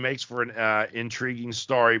definitely makes for an intriguing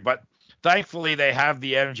story, but thankfully they have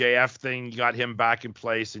the MJF thing. You got him back in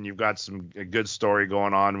place, and you've got a good story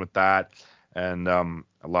going on with that, and a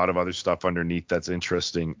lot of other stuff underneath that's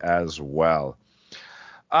interesting as well.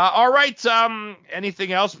 All right,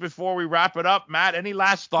 anything else before we wrap it up? Matt, any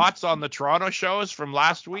last thoughts on the Toronto shows from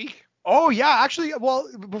last week? Oh, yeah, actually, well,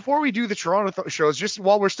 before we do the Toronto shows, just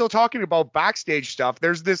while we're still talking about backstage stuff,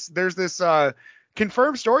 there's this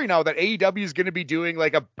confirmed story now that AEW is going to be doing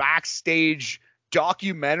like a backstage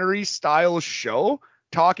documentary style show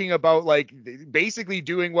talking about like basically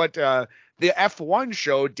doing what the F1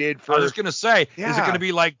 show did for. I was just going to say, is it going to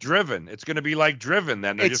be like Driven? It's going to be like Driven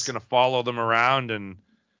then. They're just going to follow them around and.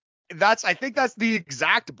 I think that's the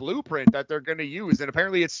exact blueprint that they're going to use. And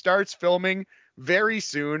apparently it starts filming very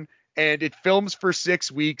soon and it films for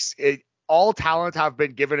 6 weeks. All talent have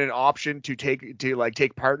been given an option to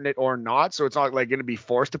take part in it or not. So it's not like going to be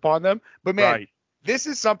forced upon them. But man, This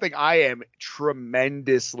is something I am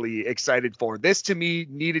tremendously excited for. This to me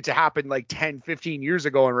needed to happen like 10, 15 years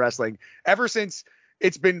ago in wrestling. Ever since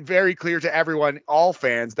it's been very clear to everyone, all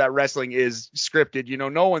fans, that wrestling is scripted.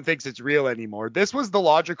 No one thinks it's real anymore. This was the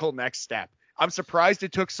logical next step. I'm surprised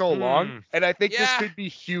it took so long, and I think this could be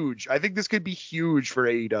huge. I think this could be huge for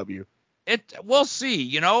AEW. We'll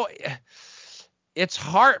see. It's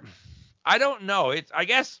hard. I don't know. I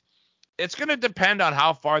guess It's going to depend on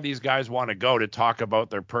how far these guys want to go to talk about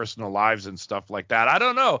their personal lives and stuff like that. I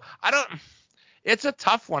don't know. It's a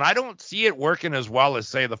tough one. I don't see it working as well as,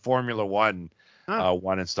 say, the Formula One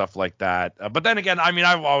one and stuff like that. But then again, I mean,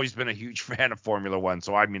 I've always been a huge fan of Formula One.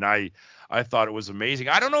 So, I mean, I thought it was amazing.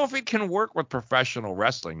 I don't know if it can work with professional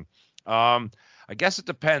wrestling. I guess it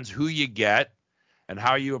depends who you get and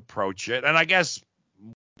how you approach it. And I guess,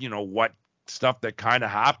 what stuff that kind of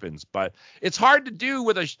happens. But it's hard to do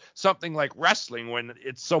with something like wrestling when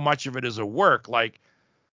it's so much of it is a work. Like,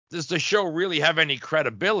 does the show really have any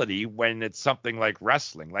credibility when it's something like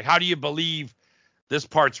wrestling? Like, how do you believe this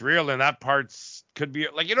part's real and that part's could be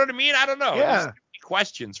like, you know what I mean? I don't know. Yeah. There's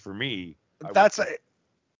questions for me. That's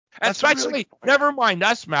especially really never mind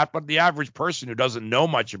us, Matt, but the average person who doesn't know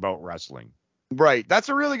much about wrestling. Right. That's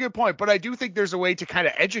a really good point. But I do think there's a way to kind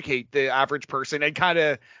of educate the average person and kind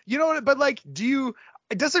of, but like,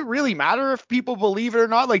 does it really matter if people believe it or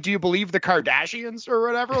not? Like, do you believe the Kardashians or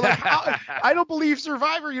whatever? Like, I don't believe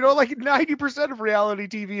Survivor, like 90% of reality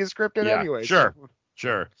TV is scripted anyway. Sure.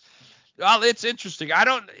 Well, it's interesting. I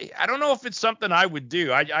don't know if it's something I would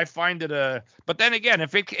do. I find it but then again,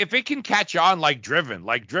 if it can catch on like Driven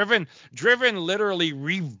literally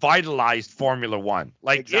revitalized Formula One.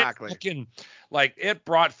 Like exactly. It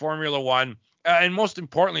brought Formula One, and most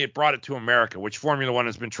importantly, it brought it to America, which Formula One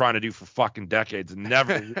has been trying to do for fucking decades and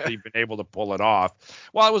never really been able to pull it off.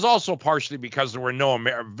 Well, it was also partially because there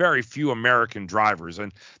were very few American drivers,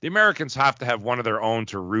 and the Americans have to have one of their own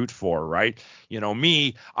to root for, right?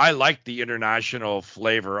 I like the international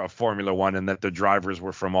flavor of Formula One and that the drivers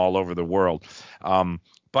were from all over the world.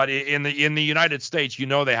 But in the United States,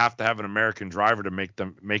 they have to have an American driver to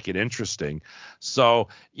make it interesting. So,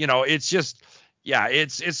 it's just, yeah,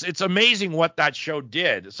 it's amazing what that show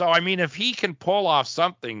did. So, I mean, if he can pull off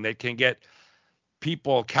something that can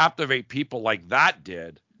captivate people like that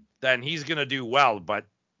did, then he's going to do well. But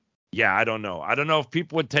yeah, I don't know. I don't know if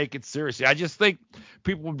people would take it seriously. I just think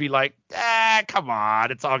people would be like, come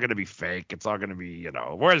on, it's all going to be fake. It's all going to be,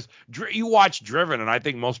 Whereas you watch Driven, and I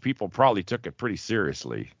think most people probably took it pretty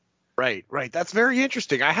seriously. Right. That's very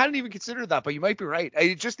interesting. I hadn't even considered that, but you might be right.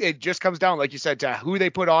 It just comes down, like you said, to who they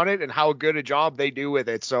put on it and how good a job they do with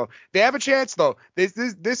it. So they have a chance, though. This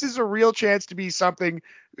is a real chance to be something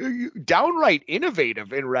downright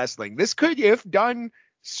innovative in wrestling. This could, if done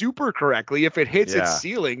super correctly, if it hits its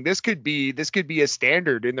ceiling, this could be a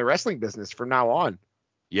standard in the wrestling business from now on.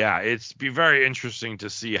 Yeah, it's be very interesting to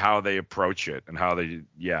see how they approach it and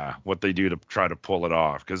what they do to try to pull it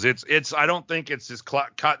off. Because it's I don't think it's as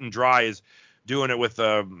cut and dry as doing it with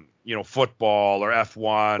football or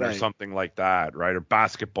F1 or something like that, right? Or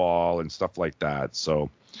basketball and stuff like that. So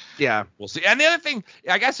yeah, we'll see. And the other thing,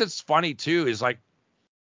 I guess it's funny too, is like,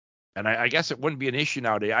 and I guess it wouldn't be an issue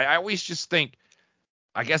nowadays. I always just think,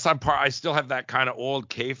 I guess I still have that kind of old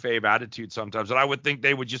kayfabe attitude sometimes, and I would think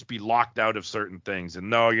they would just be locked out of certain things. And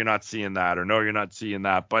no, you're not seeing that, or no, you're not seeing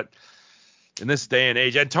that. But in this day and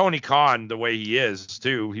age, and Tony Khan, the way he is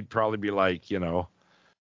too, he'd probably be like,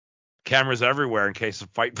 cameras everywhere in case a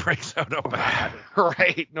fight breaks out.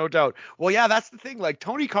 Right, no doubt. Well, yeah, that's the thing. Like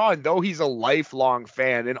Tony Khan, though he's a lifelong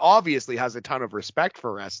fan and obviously has a ton of respect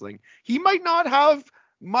for wrestling, he might not have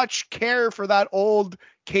much care for that old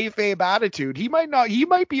kayfabe attitude. He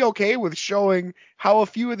might be okay with showing how a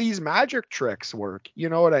few of these magic tricks work. You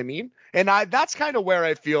know what I mean? And that's kind of where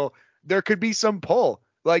I feel there could be some pull,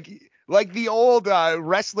 like the old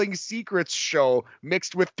wrestling secrets show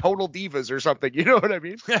mixed with Total Divas or something. You know what I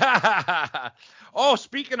mean? Oh,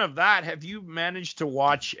 speaking of that, have you managed to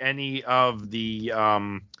watch any of the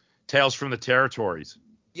Tales from the Territories?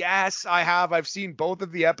 Yes, I have. I've seen both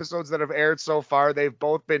of the episodes that have aired so far. They've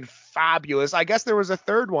both been fabulous. I guess there was a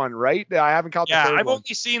third one, right? I haven't caught the third one.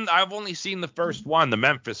 I've only seen the first one, the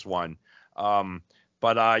Memphis one. I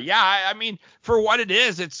mean, for what it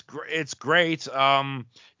is, it's great.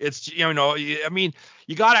 It's, I mean,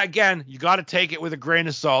 you gotta take it with a grain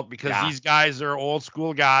of salt because these guys are old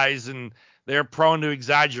school guys and they're prone to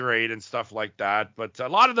exaggerate and stuff like that. But a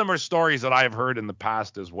lot of them are stories that I have heard in the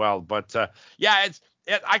past as well. But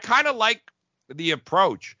I kind of like the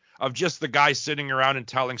approach of just the guy sitting around and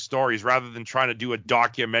telling stories rather than trying to do a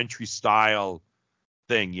documentary style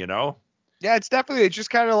thing, Yeah, it's just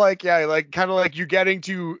kind of like, you're getting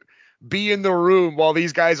to be in the room while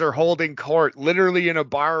these guys are holding court, literally in a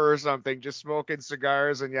bar or something, just smoking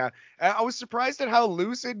cigars. And I was surprised at how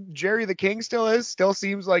lucid Jerry the King still is. Still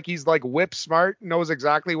seems like he's like whip smart, knows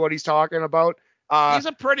exactly what he's talking about. He's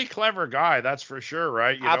a pretty clever guy, that's for sure,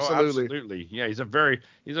 right? Absolutely. Yeah, he's a very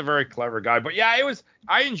clever guy. But yeah,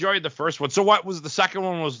 I enjoyed the first one. So what was the second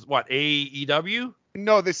one? Was what, AEW?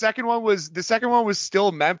 No, the second one was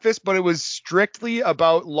still Memphis, but it was strictly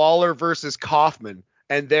about Lawler versus Kaufman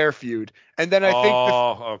and their feud. And then I think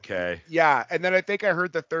Okay. and then I think I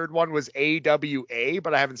heard the third one was AWA,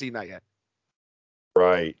 but I haven't seen that yet.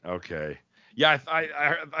 Right. Okay. Yeah,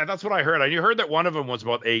 I that's what I heard. I heard that one of them was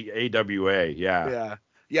about AWA. Yeah. Yeah.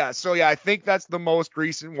 Yeah. So I think that's the most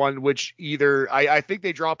recent one, which I think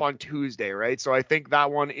they drop on Tuesday, right? So I think that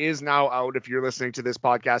one is now out. If you're listening to this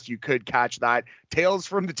podcast, you could catch that Tales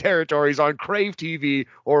from the Territories on Crave TV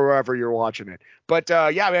or wherever you're watching it. But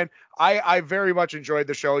man, I very much enjoyed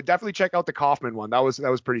the show. Definitely check out the Kaufman one. That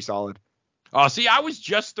was pretty solid. Oh, see, I was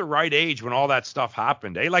just the right age when all that stuff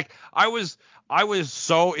happened. Like I was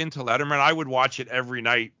so into Letterman, I would watch it every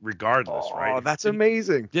night regardless, right? Oh, that's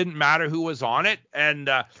amazing. Didn't matter who was on it. And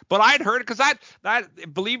but I'd heard it because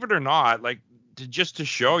that believe it or not, like just to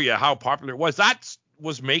show you how popular it was, that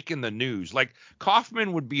was making the news. Like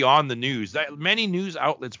Kaufman would be on the news. That many news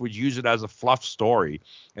outlets would use it as a fluff story,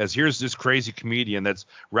 as here's this crazy comedian that's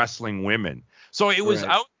wrestling women. So it was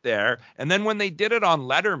out there. And then when they did it on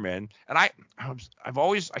Letterman, and I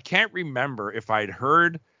can't remember if I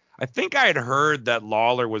think I had heard that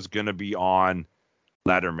Lawler was going to be on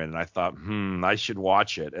Letterman, and I thought, I should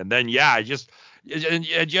watch it. And then,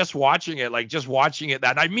 just watching it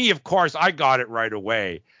that night, of course, I got it right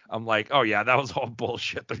away. I'm like, oh yeah, that was all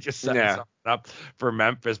bullshit. They're just setting something up for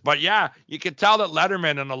Memphis. But yeah, you could tell that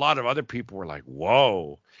Letterman and a lot of other people were like,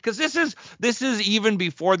 whoa, because this is even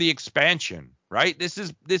before the expansion. Right. This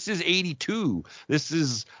is 82. This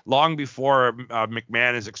is long before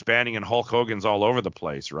McMahon is expanding and Hulk Hogan's all over the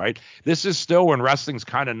place. Right. This is still when wrestling's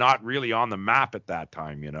kind of not really on the map at that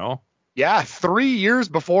time, Yeah, 3 years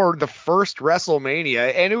before the first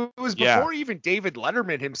WrestleMania, and it was before even David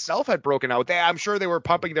Letterman himself had broken out. I'm sure they were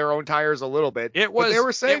pumping their own tires a little bit. They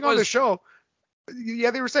were saying on the show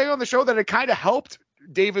that it kind of helped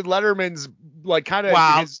David Letterman's his breakout.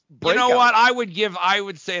 You know what? I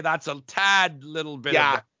would say that's a tad little bit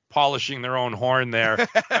of polishing their own horn there.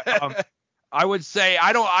 I would say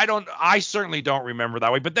I certainly don't remember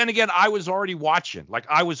that way. But then again, I was already watching. Like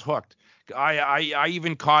I was hooked. I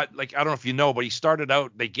even caught, like, I don't know if you know, but he started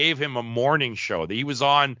out, they gave him a morning show that he was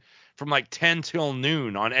on from like 10 till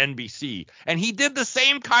noon on NBC. And he did the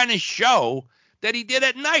same kind of show that he did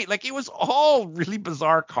at night. Like it was all really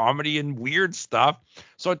bizarre comedy and weird stuff.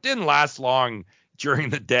 So it didn't last long during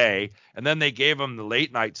the day. And then they gave him the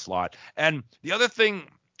late night slot. And the other thing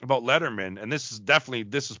about Letterman, and this is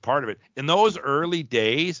part of it, in those early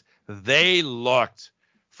days, they looked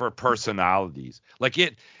for personalities.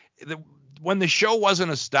 When the show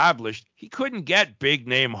wasn't established, he couldn't get big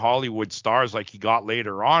name Hollywood stars like he got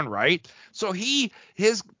later on, right? So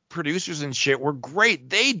his producers and shit were great.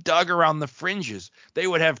 They dug around the fringes. They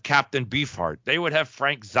would have Captain Beefheart. They would have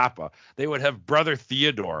Frank Zappa. They would have Brother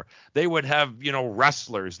Theodore. They would have,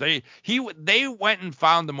 wrestlers. They went and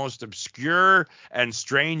found the most obscure and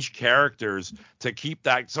strange characters to keep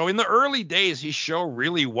that. So in the early days, his show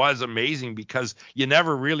really was amazing because you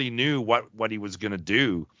never really knew what he was going to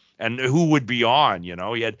do and who would be on. He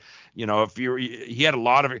had, he had a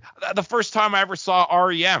lot of. The first time I ever saw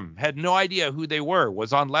REM, had no idea who they were,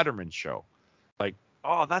 was on Letterman's show. Like,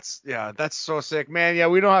 oh, that's so sick, man. Yeah,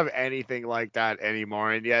 we don't have anything like that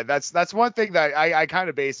anymore. And yeah, that's one thing that I kind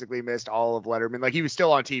of basically missed all of Letterman. Like he was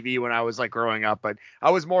still on TV when I was like growing up, but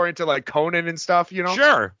I was more into like Conan and stuff,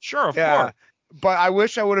 Sure, of course. But I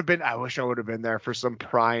wish I would have been there for some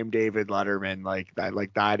prime David Letterman, like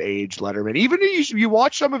that age Letterman. Even if you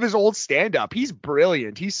watch some of his old stand-up, he's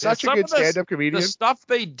brilliant. He's such a good stand-up comedian. The stuff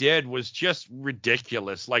they did was just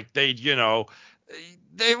ridiculous. Like it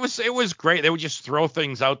was great. They would just throw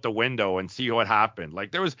things out the window and see what happened.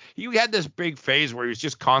 Like he had this big phase where he was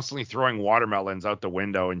just constantly throwing watermelons out the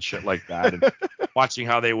window and shit like that, and watching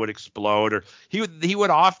how they would explode. Or he would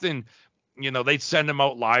often. They'd send him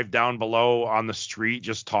out live down below on the street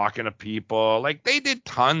just talking to people. Like they did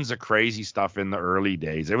tons of crazy stuff in the early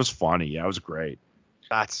days. It was funny. Yeah, it was great.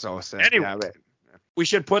 That's so sick. Anyway, we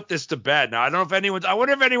should put this to bed. Now, I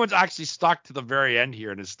wonder if anyone's actually stuck to the very end here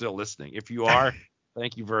and is still listening. If you are,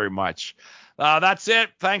 thank you very much. That's it.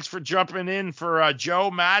 Thanks for jumping in for Joe,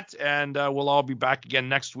 Matt, and we'll all be back again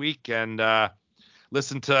next week and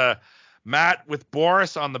listen to Matt with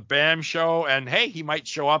Boris on the BAM show, and hey, he might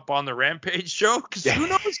show up on the Rampage show because who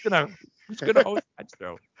knows who's gonna host that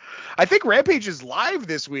show. I think Rampage is live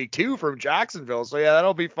this week too from Jacksonville, so yeah,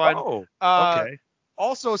 that'll be fun. Oh, okay.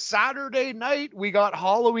 Also, Saturday night we got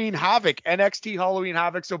Halloween Havoc, NXT Halloween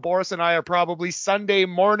Havoc. So Boris and I are probably Sunday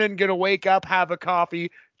morning gonna wake up, have a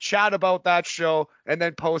coffee, chat about that show, and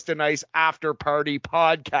then post a nice after party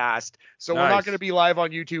podcast. So we're not Nice. going to be live on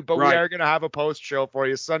YouTube, but we Right. are going to have a post show for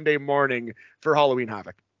you Sunday morning for Halloween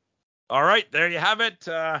Havoc. All right, there you have it.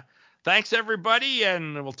 Thanks, everybody,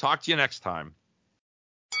 and we'll talk to you next time.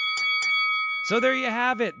 So there you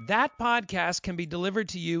have it. That podcast can be delivered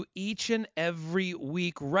to you each and every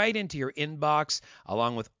week right into your inbox,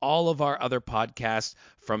 along with all of our other podcasts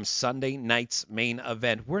from Sunday night's main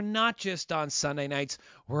event. We're not just on Sunday nights,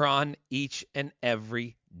 we're on each and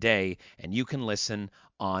every day, and you can listen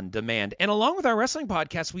on demand. And along with our wrestling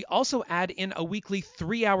podcast, we also add in a weekly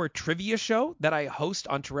 3-hour trivia show that I host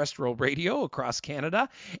on terrestrial radio across Canada.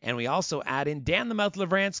 And we also add in Dan the Mouth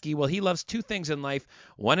Lavransky. Well, he loves two things in life.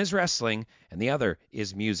 One is wrestling, and the other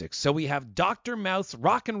is music. So we have Dr. Mouth's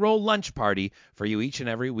Rock and Roll Lunch Party for you each and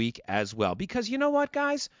every week as well. Because you know what,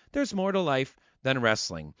 guys? There's more to life than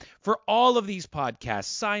wrestling. For all of these podcasts,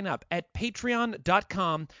 sign up at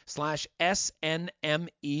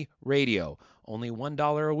patreon.com/SNME radio. Only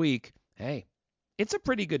 $1 a week. Hey, it's a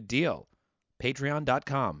pretty good deal.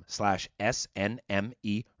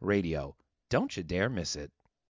 Patreon.com/SNME radio. Don't you dare miss it.